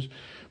places.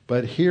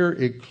 But here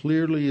it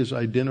clearly is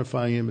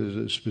identifying him as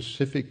a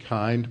specific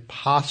kind,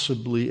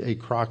 possibly a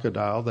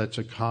crocodile. That's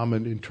a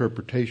common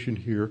interpretation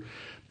here,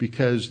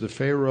 because the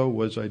Pharaoh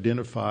was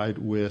identified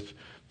with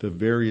the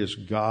various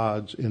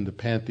gods in the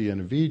pantheon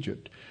of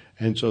Egypt.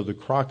 And so the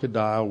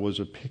crocodile was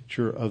a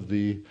picture of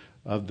the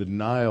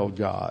Nile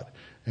god.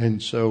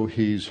 And so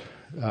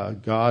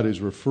God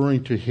is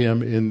referring to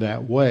him in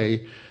that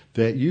way,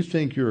 that you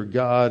think you're a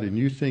god and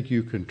you think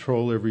you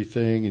control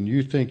everything and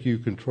you think you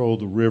control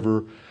the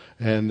river,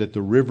 and that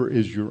the river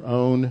is your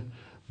own,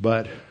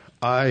 but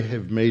I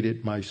have made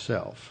it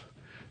myself.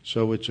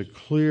 So it's a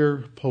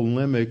clear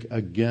polemic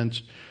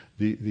against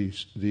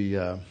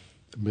the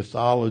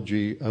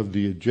mythology of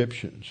the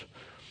Egyptians.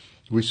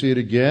 We see it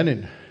again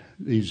in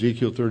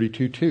Ezekiel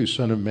 32:2.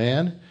 "Son of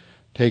man,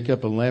 take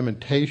up a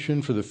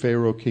lamentation for the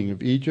Pharaoh king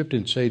of Egypt,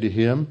 and say to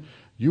him,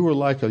 you are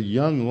like a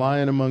young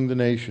lion among the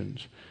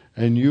nations,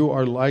 and you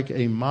are like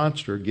a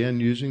monster," again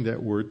using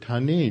that word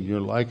tannin.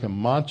 "You're like a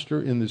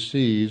monster in the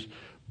seas,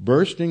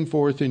 bursting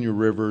forth in your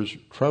rivers,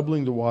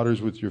 troubling the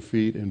waters with your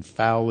feet, and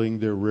fouling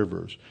their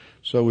rivers."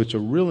 So it's a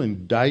real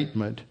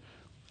indictment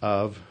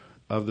of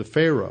the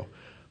Pharaoh.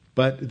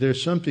 But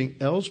there's something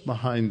else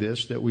behind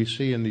this that we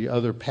see in the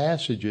other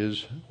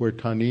passages where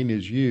Tanin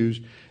is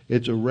used.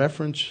 It's a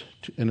reference,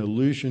 an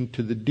allusion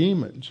to the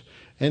demons.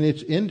 And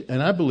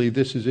and I believe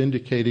this is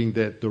indicating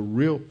that the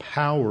real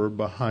power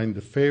behind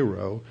the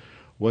Pharaoh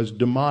was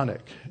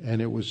demonic,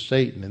 and it was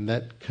Satan, and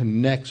that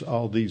connects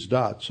all these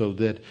dots so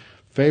that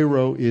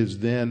Pharaoh is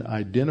then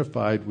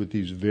identified with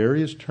these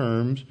various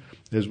terms,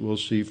 as we'll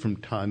see, from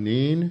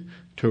Tanin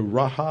to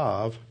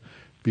Rahav,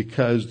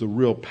 because the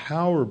real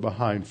power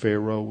behind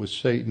Pharaoh was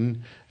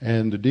Satan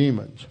and the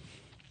demons.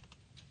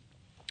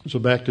 So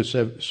back to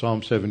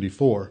Psalm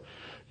 74.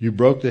 You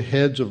broke the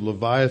heads of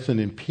Leviathan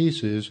in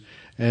pieces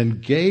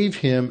and gave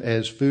him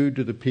as food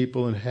to the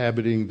people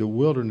inhabiting the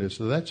wilderness.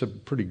 So that's a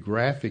pretty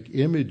graphic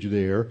image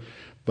there.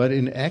 But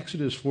in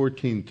Exodus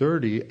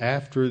 14:30,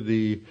 after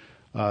the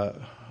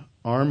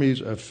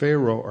armies of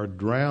Pharaoh are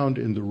drowned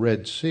in the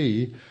Red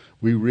Sea,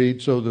 we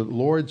read, so the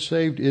Lord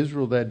saved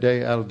Israel that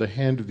day out of the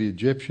hand of the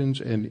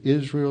Egyptians, and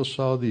Israel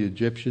saw the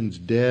Egyptians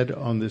dead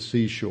on the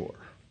seashore.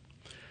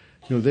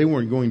 They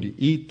weren't going to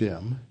eat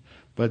them,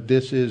 but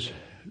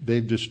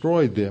they've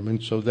destroyed them.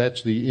 And so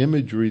that's the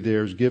imagery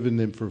there is given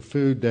them for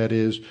food. That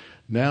is,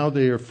 now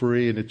they are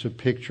free, and it's a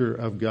picture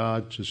of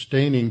God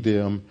sustaining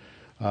them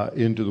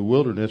into the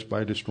wilderness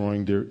by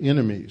destroying their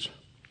enemies.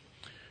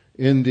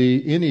 In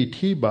the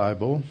NET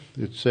Bible,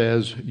 it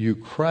says, you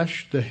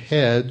crushed the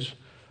heads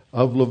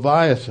of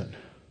Leviathan.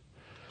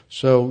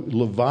 So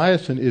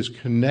Leviathan is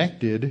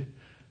connected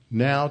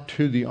now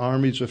to the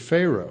armies of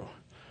Pharaoh.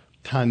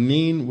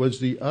 Tanin was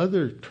the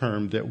other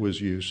term that was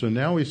used. So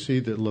now we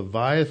see that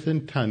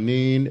Leviathan,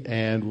 Tanin,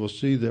 and we'll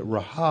see that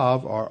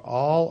Rahav are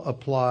all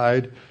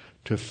applied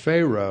to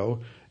Pharaoh,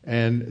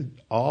 and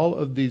all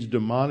of these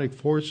demonic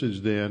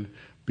forces then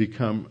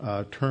become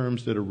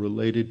terms that are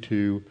related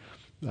to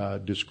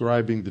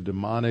describing the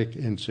demonic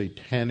and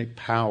satanic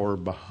power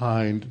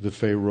behind the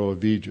Pharaoh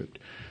of Egypt.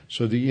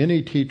 So the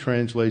NET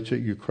translates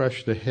it, you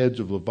crushed the heads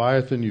of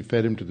Leviathan, you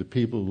fed him to the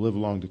people who live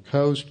along the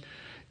coast.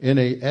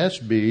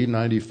 NASB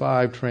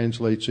 95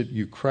 translates it,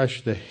 you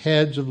crushed the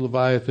heads of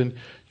Leviathan,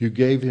 you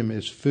gave him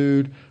as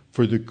food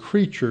for the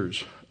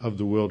creatures of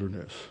the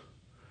wilderness.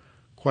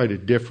 Quite a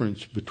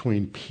difference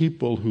between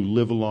people who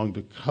live along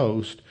the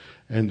coast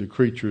and the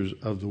creatures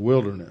of the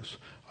wilderness.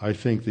 I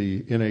think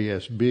the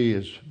NASB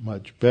is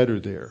much better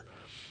there.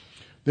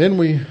 Then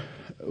we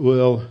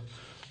will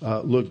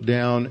look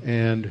down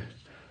and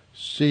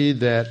see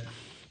that,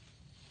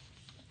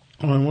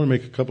 I want to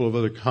make a couple of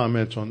other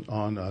comments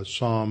on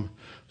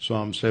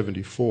Psalm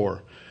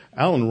 74.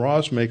 Alan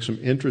Ross makes some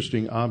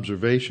interesting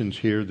observations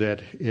here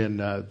that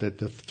that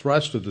the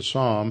thrust of the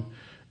psalm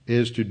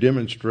is to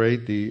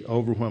demonstrate the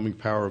overwhelming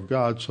power of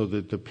God so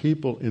that the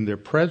people in their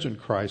present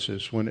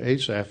crisis, when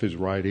Asaph is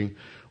writing,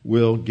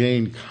 will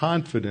gain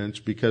confidence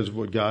because of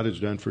what God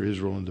has done for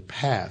Israel in the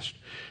past.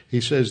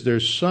 He says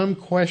there's some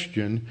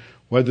question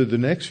whether the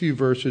next few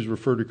verses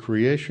refer to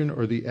creation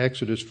or the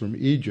exodus from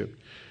Egypt.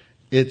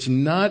 It's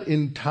not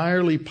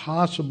entirely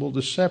possible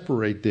to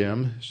separate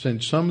them,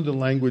 since some of the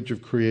language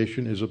of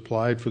creation is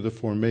applied for the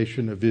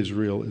formation of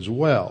Israel as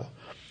well.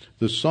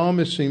 The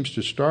psalmist seems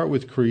to start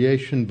with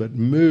creation but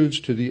moves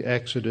to the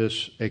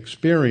Exodus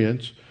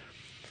experience.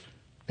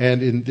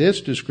 And in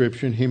this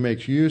description, he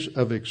makes use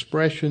of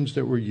expressions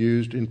that were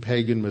used in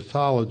pagan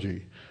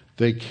mythology.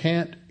 They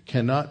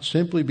cannot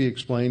simply be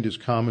explained as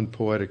common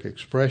poetic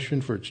expression,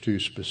 for it's too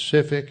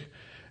specific.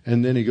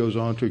 And then he goes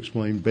on to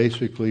explain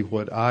basically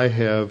what I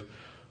have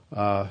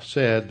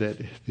said, that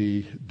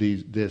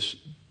these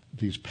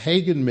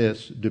pagan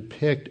myths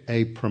depict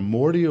a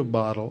primordial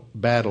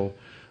battle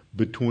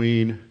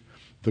between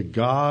the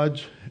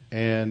gods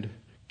and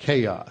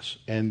chaos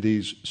and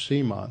these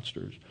sea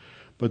monsters.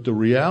 But the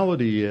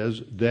reality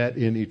is that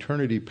in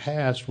eternity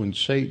past, when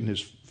Satan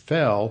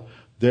fell,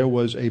 there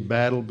was a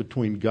battle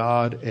between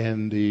God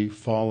and the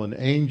fallen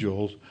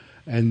angels,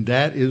 and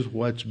that is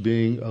what's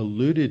being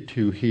alluded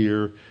to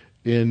here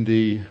in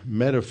the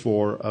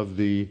metaphor of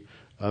these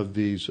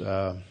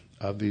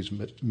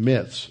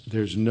myths.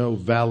 There's no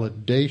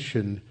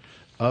validation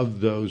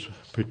of those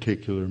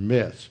particular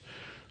myths.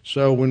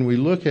 So when we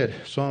look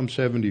at Psalm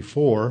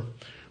 74,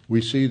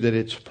 we see that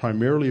it's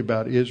primarily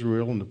about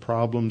Israel and the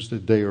problems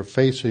that they are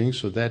facing.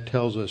 So that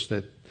tells us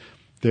that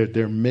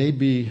there may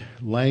be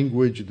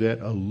language that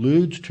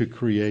alludes to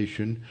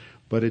creation,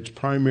 but it's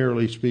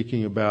primarily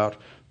speaking about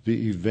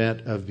the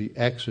event of the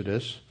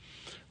Exodus.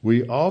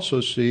 We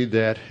also see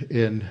that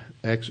in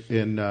Exodus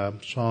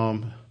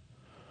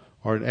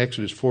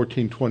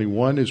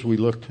 14:21, as we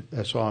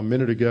saw a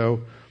minute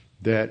ago,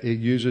 that it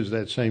uses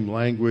that same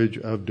language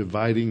of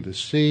dividing the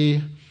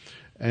sea.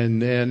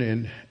 And then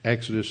in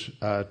Exodus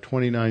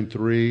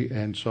 29:3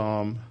 and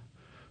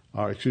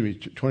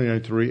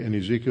 29:3 and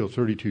Ezekiel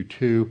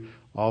 32:2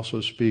 also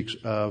speaks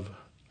of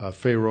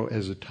Pharaoh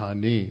as a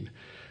Tanin.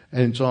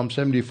 And Psalm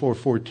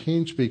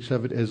 74:14 speaks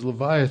of it as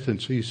Leviathan.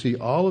 So you see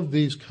all of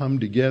these come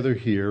together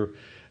here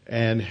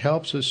and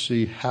helps us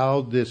see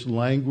how this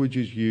language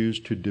is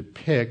used to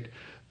depict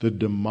the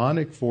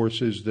demonic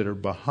forces that are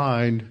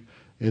behind,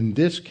 in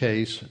this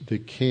case, the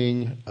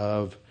king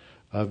of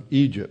of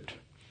Egypt.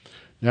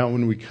 Now,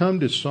 when we come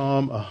to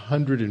Psalm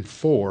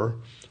 104,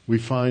 we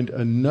find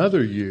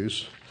another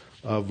use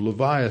of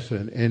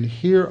Leviathan. And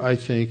here I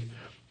think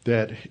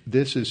that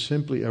this is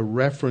simply a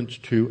reference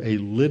to a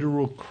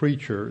literal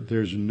creature.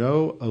 There's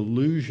no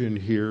allusion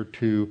here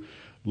to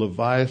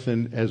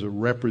Leviathan as a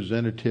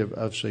representative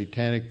of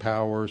satanic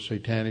power,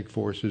 satanic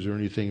forces, or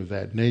anything of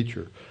that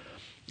nature.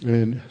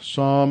 In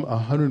Psalm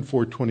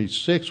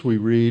 104:26, we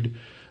read,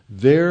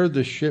 "There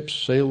the ships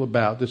sail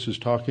about." This is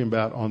talking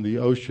about on the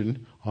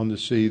ocean, on the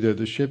sea. "There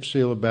the ships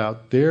sail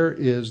about. There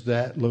is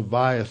that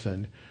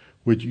Leviathan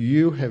which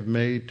you have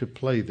made to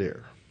play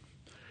there."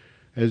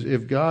 As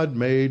if God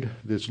made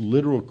this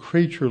literal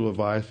creature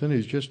Leviathan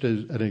is just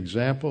as an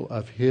example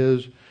of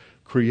his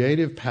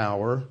creative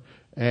power,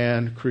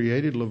 and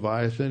created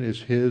Leviathan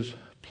is his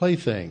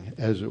plaything,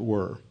 as it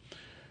were.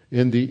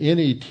 In the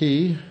NET,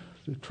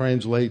 it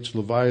translates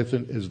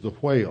Leviathan as the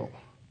whale.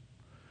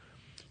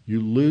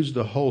 You lose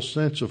the whole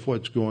sense of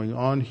what's going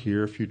on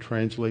here if you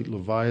translate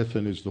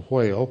Leviathan as the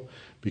whale,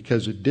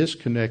 because it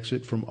disconnects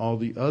it from all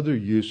the other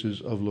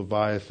uses of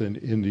Leviathan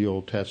in the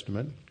Old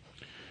Testament.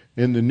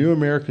 In the New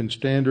American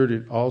Standard,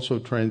 it also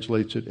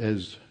translates it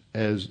as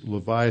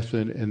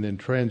Leviathan, and then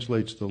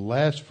translates the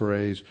last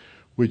phrase,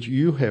 "which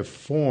you have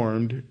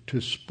formed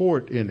to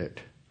sport in it,"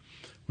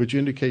 which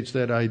indicates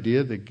that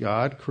idea that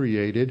God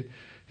created,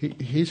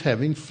 he's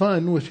having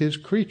fun with his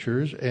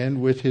creatures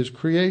and with his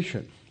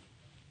creation.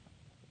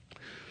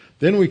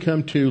 Then we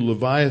come to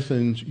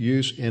Leviathan's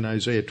use in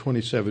Isaiah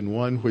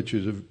 27:1, which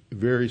is a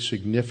very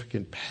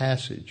significant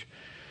passage.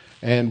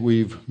 And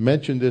we've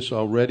mentioned this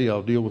already.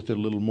 I'll deal with it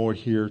a little more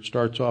here. It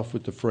starts off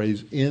with the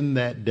phrase, "in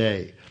that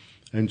day."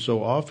 And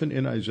so often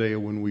in Isaiah,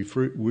 when we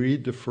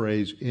read the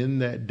phrase, "in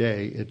that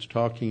day," it's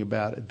talking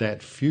about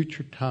that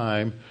future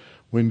time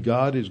when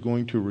God is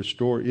going to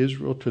restore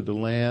Israel to the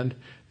land.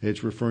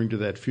 It's referring to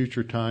that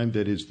future time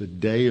that is the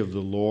day of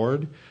the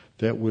Lord.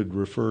 That would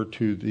refer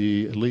to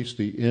at least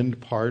the end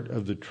part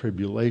of the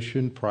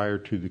tribulation prior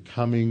to the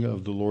coming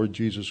of the Lord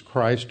Jesus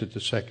Christ at the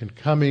second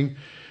coming.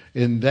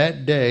 In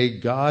that day,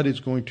 God is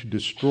going to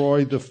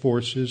destroy the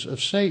forces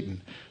of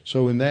Satan.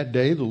 So in that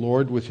day, the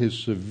Lord with his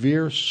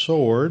severe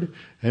sword,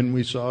 and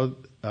we saw,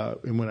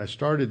 and when I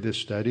started this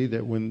study,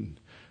 that when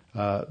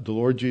the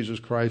Lord Jesus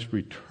Christ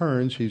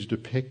returns, he's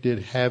depicted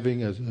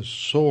having a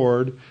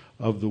sword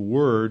of the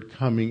word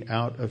coming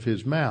out of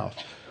his mouth.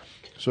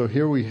 So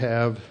here we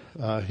have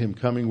him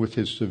coming with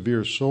his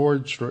severe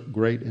sword,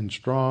 great and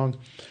strong,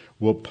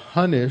 will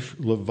punish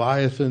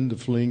Leviathan, the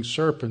fleeing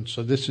serpent.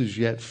 So this is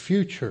yet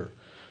future.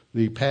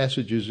 The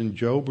passages in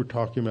Job are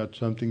talking about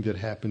something that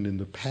happened in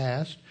the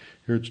past.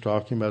 Here it's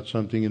talking about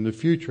something in the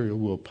future. It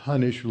will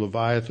punish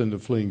Leviathan, the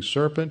fleeing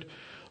serpent,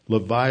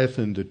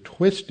 Leviathan, the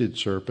twisted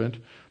serpent.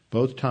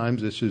 Both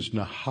times this is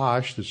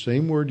Nahash, the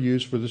same word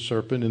used for the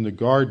serpent in the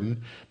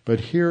garden, but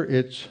here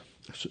it's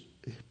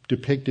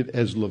depicted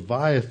as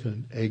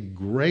Leviathan, a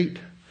great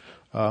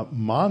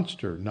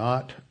monster,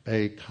 not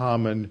a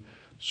common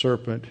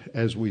serpent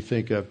as we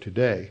think of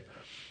today.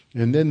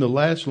 And then the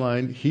last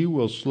line, "he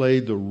will slay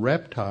the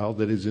reptile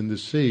that is in the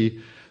sea."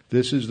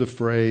 This is the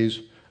phrase,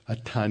 a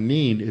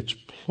tanin, it's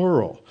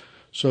plural.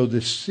 So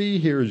the sea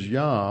here is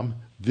Yam.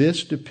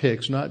 This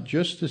depicts not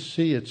just the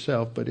sea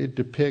itself, but it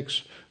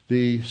depicts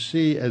the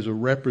sea as a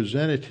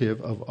representative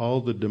of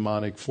all the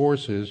demonic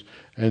forces,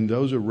 and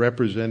those are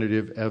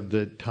representative of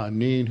the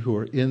tanin who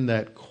are in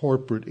that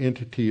corporate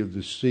entity of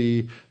the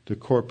sea, the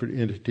corporate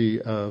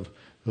entity of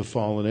the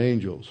fallen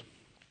angels.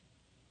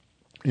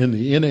 In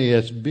the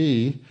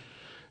NASB,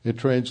 it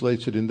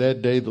translates it, "in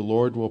that day the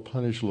Lord will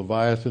punish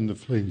Leviathan, the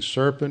fleeing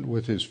serpent,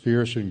 with his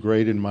fierce and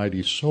great and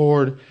mighty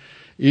sword,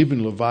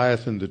 even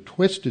Leviathan, the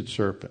twisted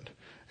serpent.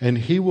 And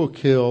he will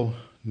kill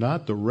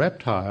not the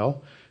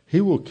reptile,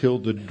 he will kill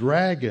the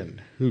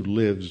dragon who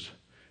lives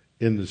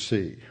in the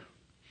sea."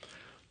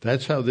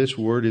 That's how this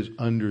word is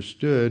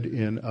understood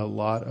in a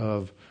lot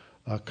of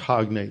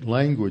cognate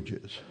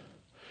languages.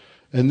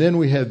 And then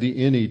we have the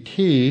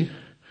NET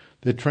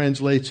that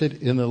translates it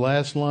in the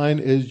last line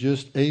as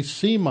just a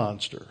sea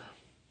monster.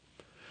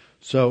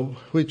 So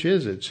which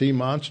is it? Sea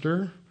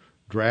monster,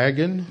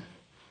 dragon,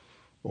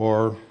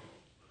 or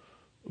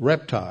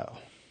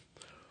reptile?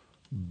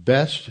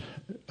 Best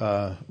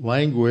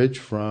language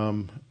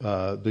from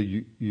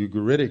the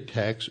Ugaritic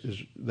text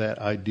is that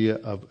idea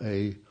of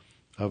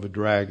a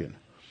dragon.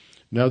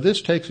 Now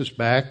this takes us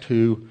back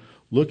to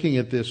looking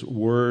at this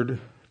word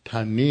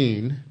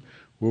tanin,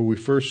 where we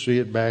first see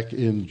it back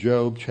in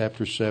Job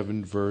chapter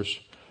 7, verse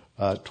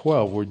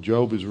 12, where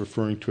Job is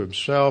referring to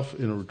himself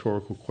in a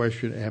rhetorical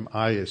question, "Am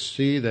I a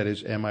sea?" That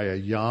is, am I a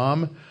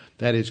yam?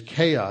 That is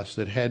chaos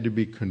that had to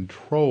be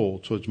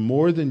controlled. So it's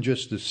more than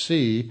just the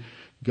sea.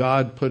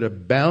 God put a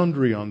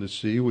boundary on the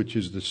sea, which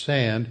is the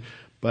sand,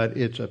 but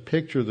it's a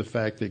picture of the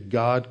fact that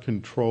God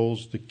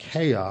controls the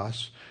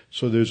chaos.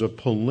 So there's a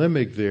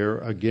polemic there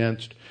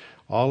against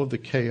all of the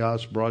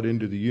chaos brought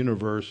into the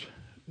universe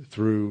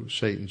through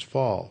Satan's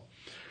fall.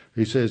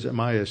 He says, "Am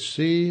I a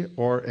sea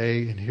or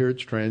and here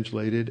it's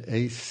translated,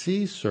 a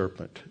sea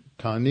serpent,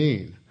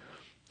 tanin?"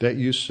 that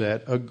you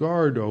set a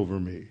guard over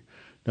me.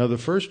 Now, the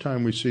first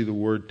time we see the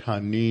word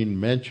tanin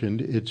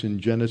mentioned, it's in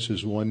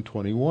Genesis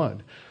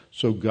 1:21.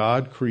 So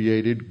God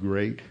created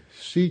great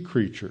sea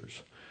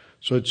creatures.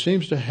 So it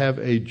seems to have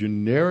a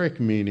generic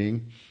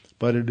meaning,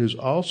 but it is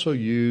also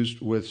used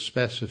with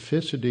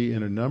specificity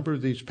in a number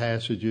of these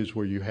passages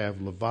where you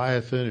have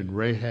Leviathan and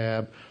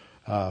Rahab,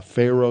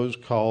 Pharaoh's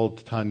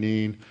called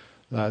tanin.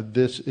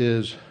 This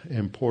is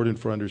important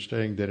for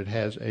understanding that it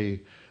has a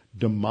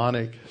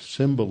demonic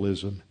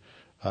symbolism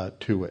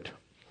to it.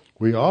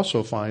 We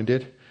also find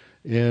it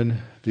in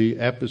the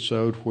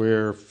episode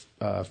where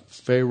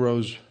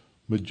Pharaoh's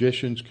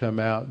magicians come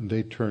out and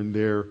they turn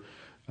their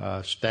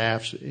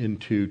staffs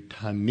into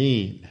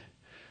tanin,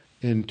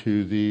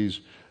 into these,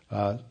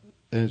 and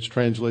it's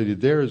translated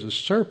there as a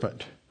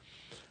serpent,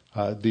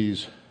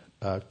 these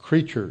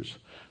creatures.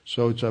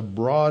 So it's a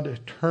broad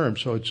term.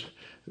 So it's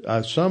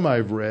some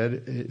I've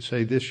read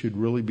say this should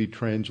really be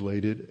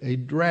translated a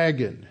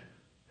dragon.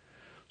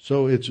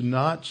 So it's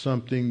not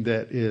something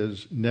that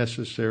is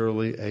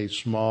necessarily a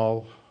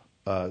small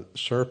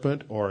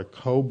serpent or a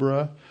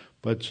cobra,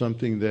 but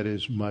something that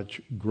is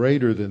much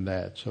greater than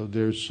that. So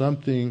there's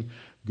something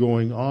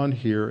going on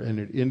here, and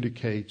it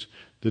indicates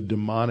the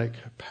demonic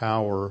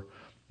power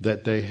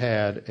that they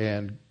had.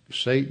 And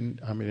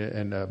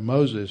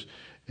Moses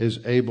is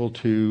able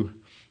to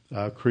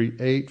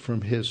create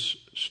from his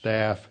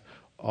staff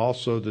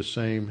also the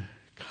same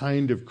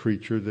kind of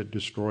creature that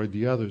destroyed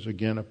the others.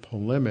 Again, a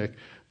polemic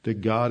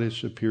that God is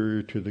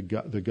superior to the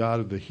God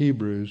of the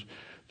Hebrews.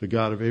 The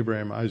God of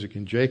Abraham, Isaac,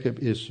 and Jacob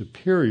is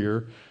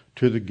superior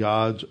to the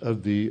gods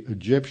of the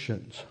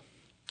Egyptians.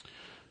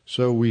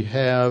 So we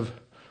have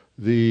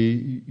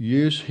the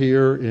use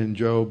here in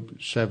Job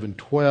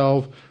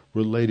 7:12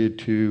 related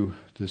to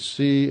the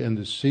sea and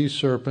the sea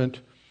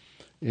serpent.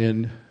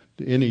 In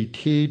the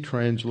NET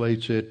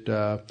translates it,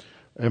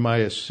 am I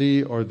a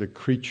sea or the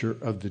creature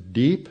of the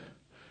deep?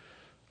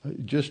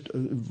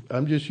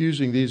 I'm just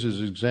using these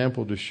as an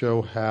example to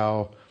show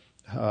how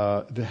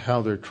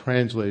they're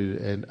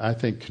translated, and I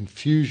think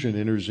confusion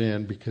enters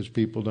in because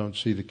people don't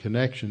see the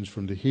connections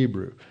from the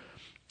Hebrew.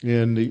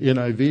 In the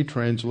NIV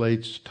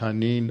translates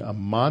tanin, a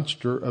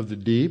monster of the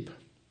deep.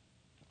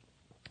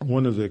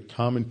 One of the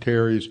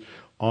commentaries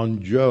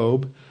on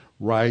Job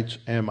writes,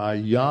 am I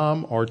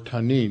yam or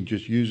tanin?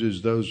 Just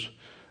uses those,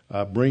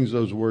 brings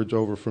those words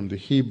over from the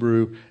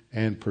Hebrew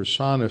and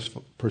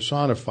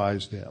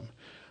personifies them.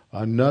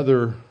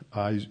 Another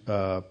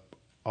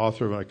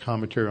author of a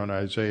commentary on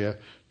Isaiah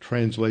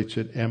translates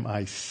it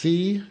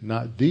M-I-C,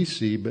 not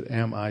D-C, but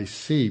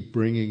M-I-C,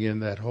 bringing in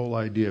that whole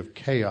idea of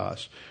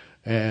chaos.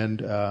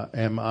 And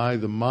am I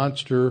the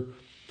monster,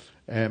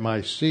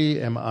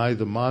 M-I-C, am I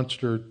the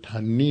monster,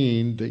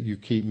 tanin, that you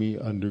keep me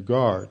under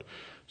guard?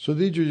 So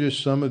these are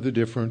just some of the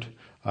different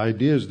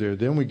ideas there.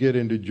 Then we get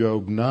into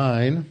Job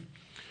 9.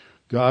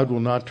 God will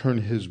not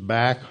turn his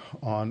back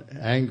on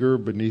anger.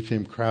 Beneath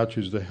him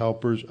crouches the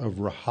helpers of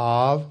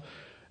Rahav.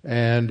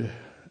 And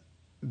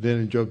then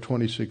in Job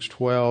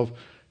 26:12,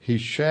 he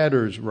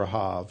shatters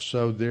Rahav.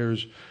 So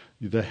there's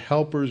the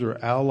helpers or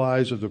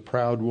allies of the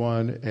proud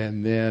one,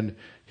 and then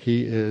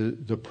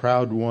the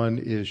proud one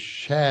is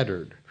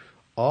shattered.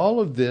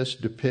 All of this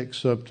depicts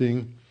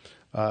something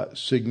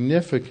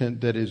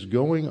significant that is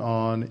going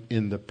on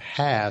in the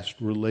past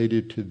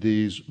related to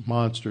these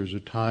monsters,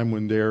 a time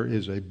when there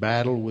is a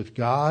battle with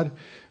God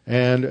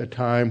and a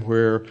time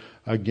where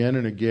again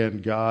and again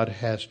God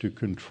has to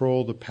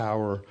control the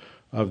power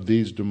of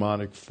these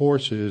demonic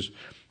forces,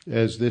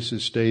 as this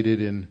is stated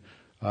in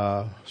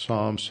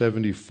Psalm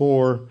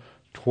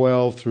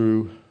 74:12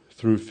 through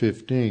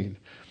 15.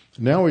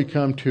 Now we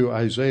come to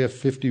Isaiah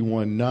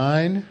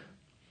 51:9.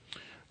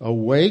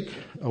 Awake,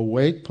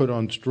 awake, put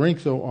on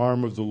strength, O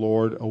arm of the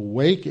Lord.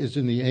 Awake as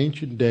in the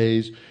ancient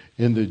days,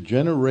 in the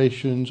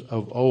generations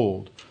of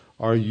old.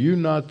 Are you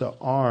not the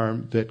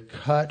arm that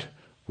cut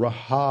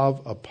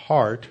Rahav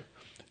apart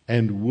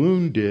and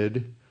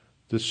wounded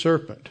the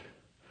serpent?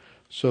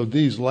 So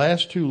these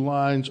last two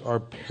lines are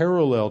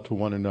parallel to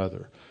one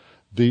another.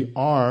 The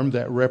arm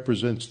that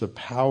represents the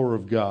power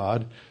of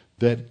God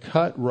that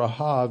cut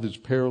Rahav is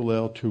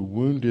parallel to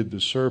wounded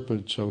the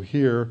serpent. So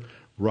here,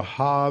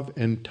 Rahav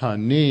and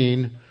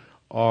tanin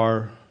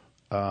are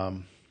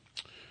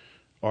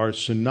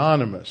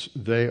synonymous.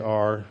 They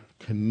are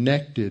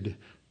connected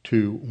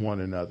to one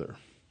another.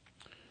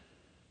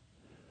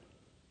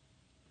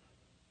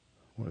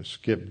 I want to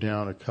skip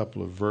down a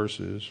couple of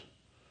verses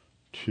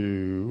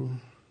to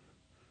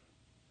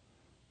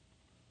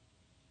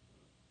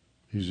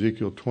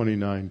Ezekiel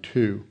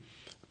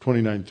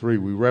 29:3.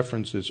 We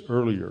referenced this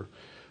earlier,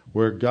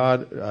 where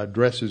God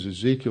addresses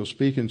Ezekiel,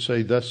 speak and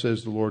say, thus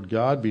says the Lord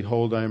God,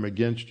 behold, I am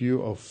against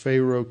you, O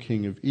Pharaoh,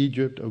 king of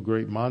Egypt, O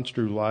great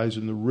monster who lies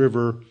in the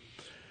river.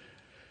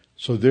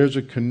 So there's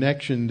a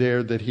connection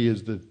there that he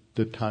is the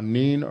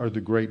tanin, or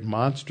the great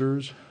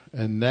monsters,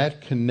 and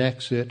that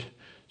connects it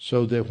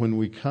so that when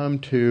we come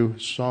to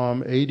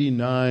Psalm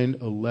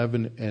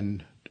 89:11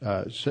 and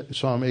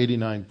Psalm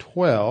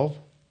 89:12,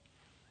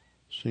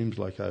 seems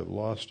like I've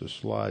lost a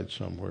slide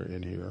somewhere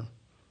in here.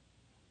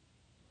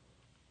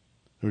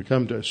 We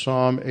come to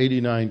Psalm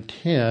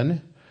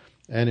 89:10,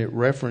 and it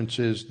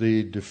references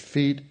the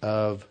defeat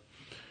of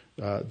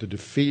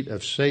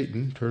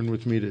Satan. Turn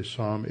with me to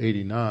Psalm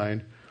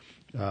 89.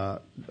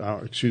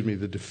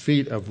 The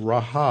defeat of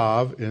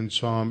Rahab in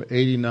Psalm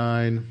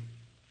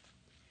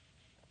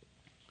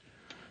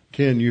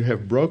 89:10. You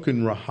have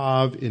broken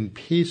Rahab in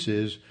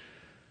pieces.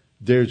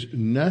 There's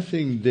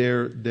nothing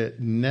there that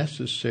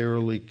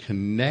necessarily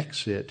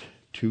connects it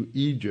to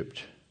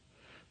Egypt,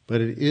 but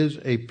it is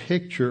a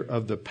picture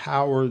of the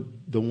power,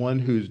 the one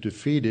who's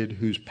defeated,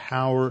 whose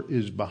power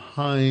is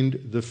behind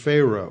the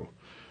Pharaoh.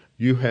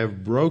 You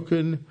have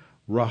broken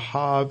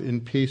Rahab in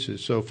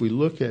pieces. So if we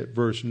look at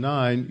verse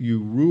 9, you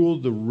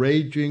ruled the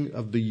raging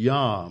of the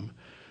Yam.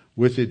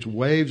 With its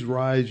waves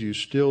rise, you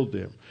stilled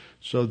them.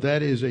 So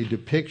that is a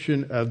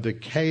depiction of the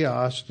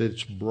chaos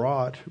that's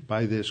brought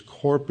by this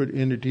corporate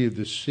entity of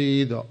the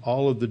sea,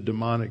 all of the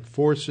demonic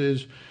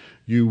forces.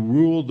 You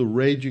rule the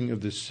raging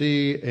of the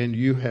sea, and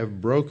you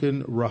have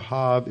broken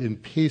Rahab in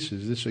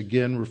pieces. This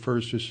again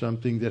refers to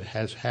something that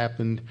has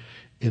happened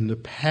in the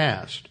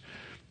past.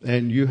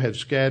 And you have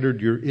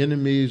scattered your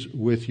enemies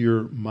with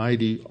your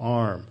mighty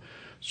arm.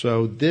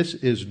 So this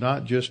is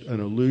not just an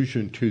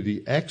allusion to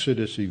the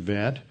Exodus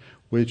event,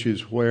 which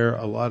is where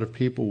a lot of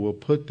people will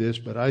put this,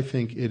 but I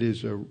think it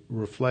is a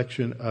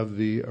reflection of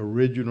the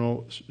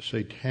original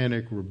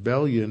satanic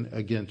rebellion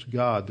against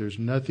God. There's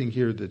nothing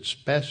here that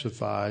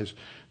specifies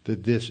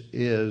that this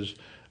is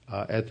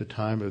at the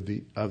time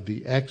of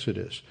the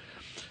Exodus.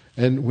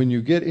 And when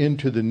you get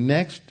into the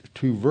next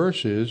two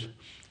verses,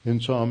 in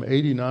Psalm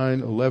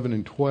 89, 11,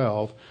 and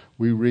 12,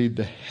 we read,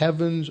 "The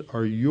heavens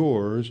are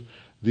yours,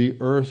 the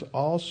earth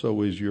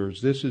also is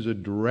yours." This is a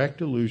direct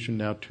allusion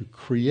now to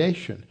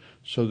creation.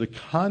 So the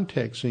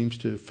context seems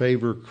to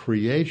favor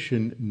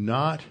creation,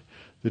 not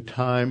the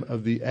time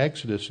of the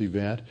Exodus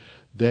event,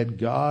 that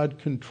God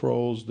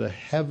controls the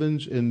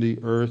heavens and the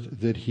earth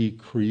that he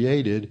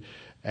created,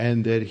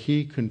 and that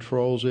he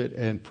controls it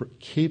and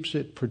keeps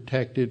it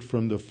protected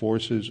from the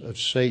forces of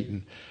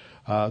Satan.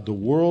 The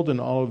world and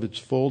all of its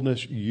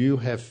fullness, you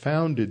have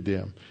founded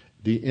them.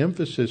 The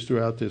emphasis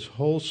throughout this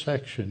whole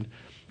section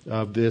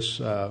of this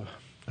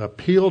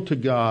appeal to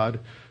God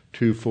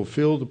to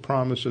fulfill the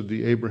promise of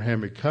the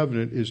Abrahamic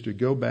covenant is to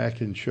go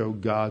back and show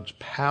God's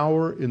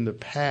power in the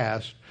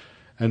past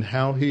and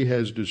how he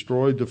has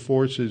destroyed the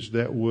forces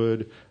that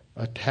would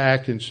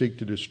attack and seek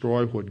to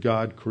destroy what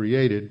God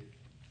created,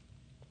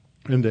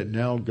 and that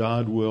now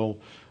God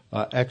will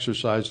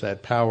exercise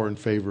that power in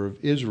favor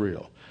of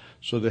Israel.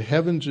 So the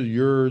heavens are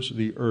yours,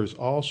 the earth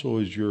also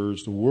is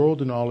yours, the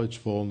world in all its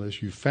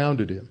fullness, you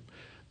founded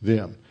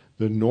them.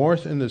 The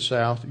north and the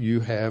south, you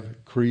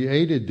have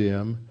created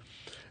them.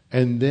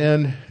 And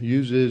then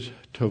uses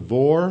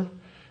Tabor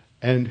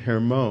and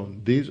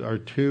Hermon. These are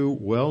two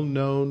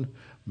well-known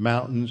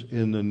mountains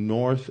in the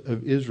north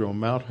of Israel.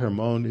 Mount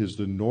Hermon is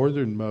the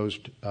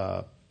northernmost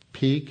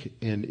peak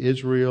in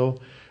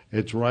Israel.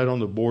 It's right on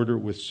the border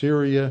with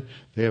Syria.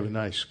 They have a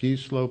nice ski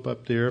slope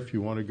up there if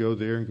you want to go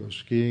there and go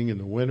skiing in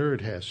the winter.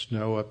 It has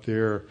snow up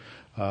there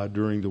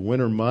during the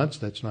winter months.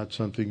 That's not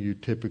something you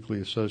typically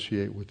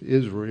associate with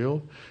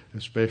Israel,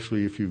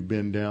 especially if you've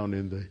been down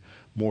in the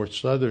more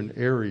southern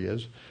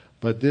areas.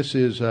 But this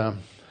is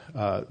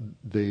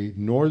the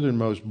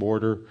northernmost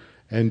border,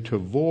 and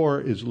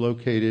Tabor is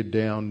located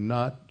down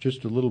not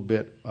just a little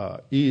bit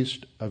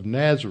east of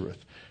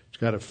Nazareth. It's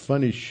got a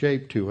funny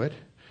shape to it.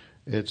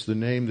 It's the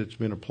name that's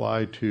been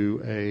applied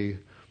to a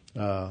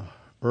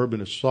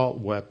urban assault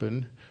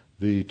weapon,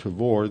 the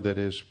Tabor, that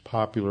is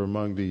popular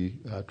among the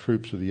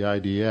troops of the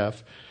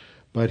IDF.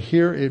 But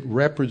here it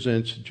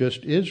represents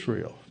just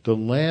Israel, the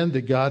land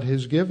that God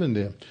has given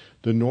them.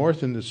 The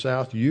north and the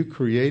south, you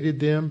created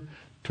them.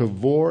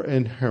 Tabor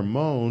and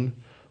Hermon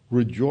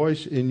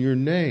rejoice in your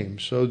name,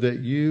 so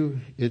that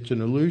it's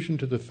an allusion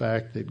to the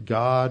fact that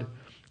God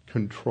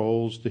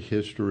controls the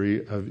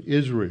history of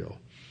Israel.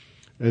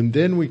 And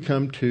then we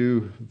come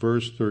to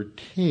verse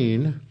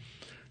 13.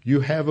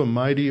 You have a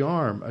mighty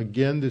arm.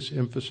 Again, this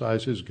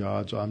emphasizes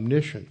God's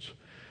omniscience.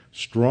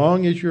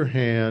 Strong is your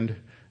hand,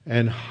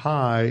 and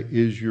high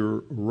is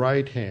your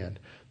right hand.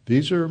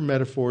 These are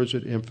metaphors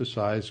that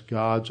emphasize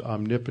God's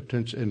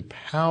omnipotence and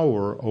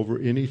power over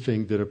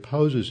anything that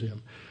opposes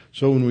him.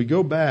 So when we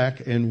go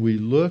back and we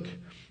look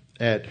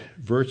at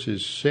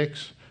verses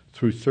 6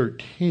 through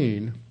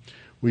 13,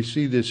 we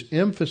see this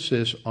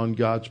emphasis on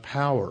God's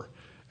power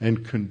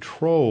and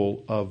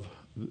control of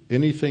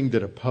anything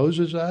that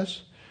opposes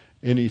us,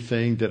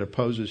 anything that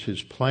opposes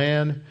his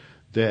plan,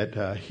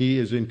 that he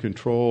is in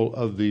control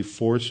of the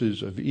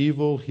forces of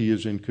evil. He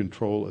is in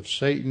control of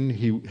Satan.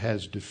 He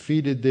has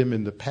defeated them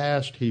in the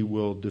past. He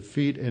will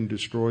defeat and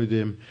destroy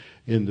them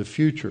in the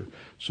future.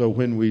 So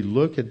when we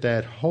look at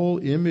that whole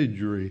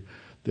imagery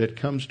that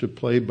comes to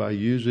play by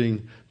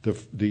using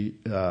the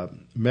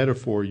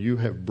metaphor, you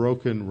have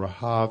broken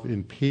Rahab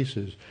in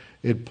pieces,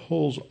 it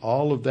pulls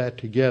all of that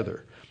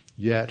together.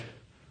 Yet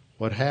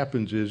what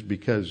happens is,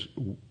 because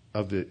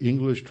of the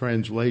English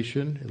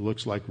translation, it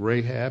looks like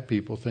Rahab.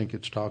 People think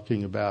it's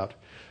talking about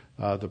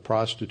the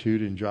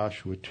prostitute in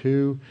Joshua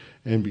 2,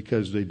 and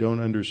because they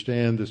don't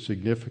understand the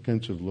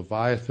significance of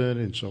Leviathan,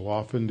 and so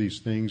often these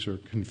things are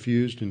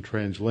confused in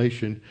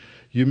translation,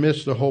 you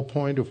miss the whole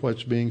point of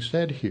what's being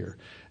said here.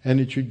 And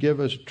it should give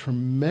us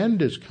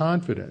tremendous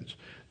confidence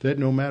that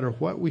no matter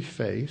what we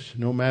face,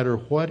 no matter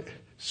what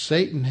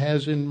Satan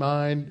has in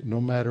mind,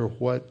 no matter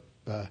what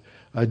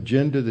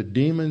agenda the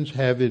demons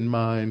have in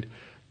mind,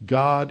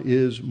 God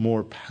is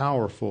more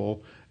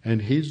powerful,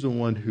 and He's the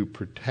one who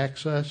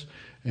protects us.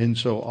 And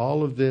so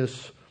all of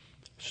this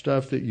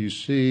stuff that you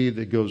see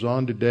that goes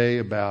on today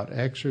about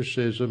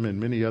exorcism and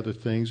many other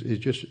things is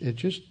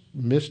just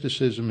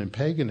mysticism and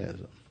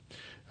paganism.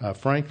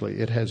 Frankly,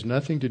 it has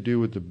nothing to do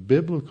with the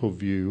biblical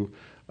view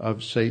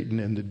of Satan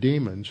and the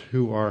demons,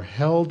 who are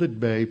held at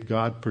bay.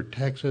 God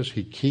protects us.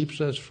 He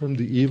keeps us from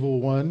the evil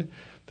one.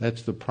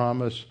 That's the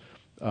promise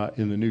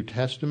in the New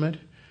Testament,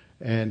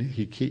 and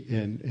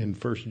in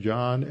 1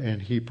 John,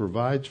 and He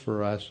provides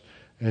for us,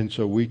 and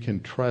so we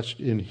can trust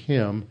in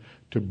Him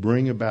to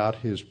bring about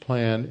His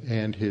plan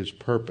and His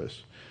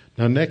purpose.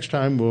 Now, next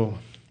time we'll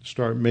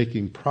start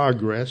making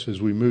progress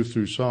as we move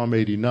through Psalm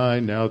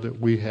 89, now that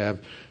we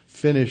have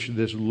finished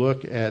this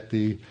look at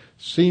the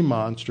sea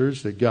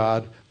monsters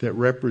that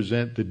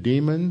represent the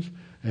demons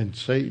and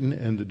Satan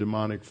and the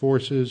demonic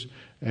forces,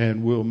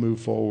 and we'll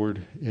move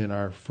forward in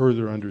our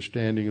further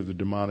understanding of the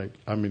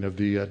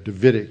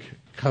Davidic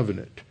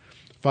covenant.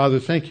 Father,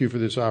 thank you for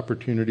this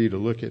opportunity to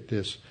look at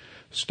this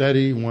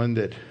study, one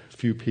that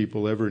few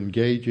people ever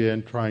engage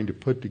in, trying to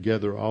put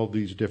together all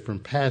these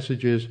different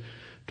passages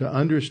to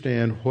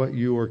understand what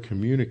you are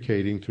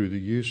communicating through the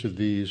use of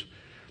these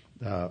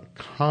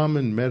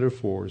common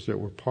metaphors that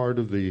were part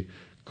of the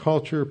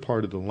culture,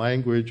 part of the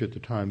language at the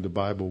time the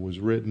Bible was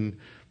written,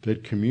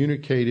 that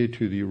communicated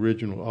to the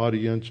original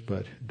audience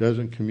but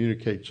doesn't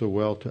communicate so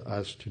well to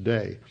us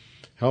today.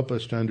 Help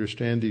us to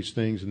understand these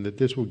things, and that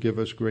this will give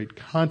us great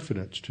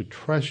confidence to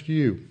trust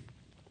you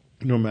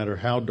no matter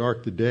how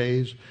dark the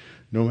days,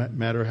 no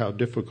matter how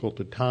difficult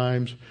the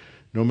times,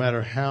 no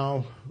matter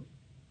how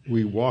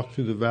we walk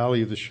through the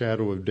valley of the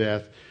shadow of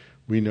death.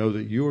 We know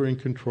that you are in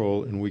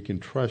control, and we can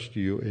trust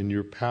you, and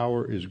your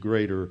power is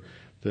greater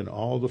than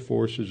all the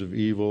forces of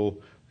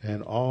evil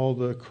and all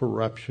the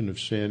corruption of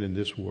sin in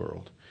this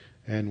world.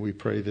 And we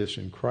pray this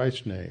in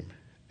Christ's name.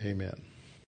 Amen.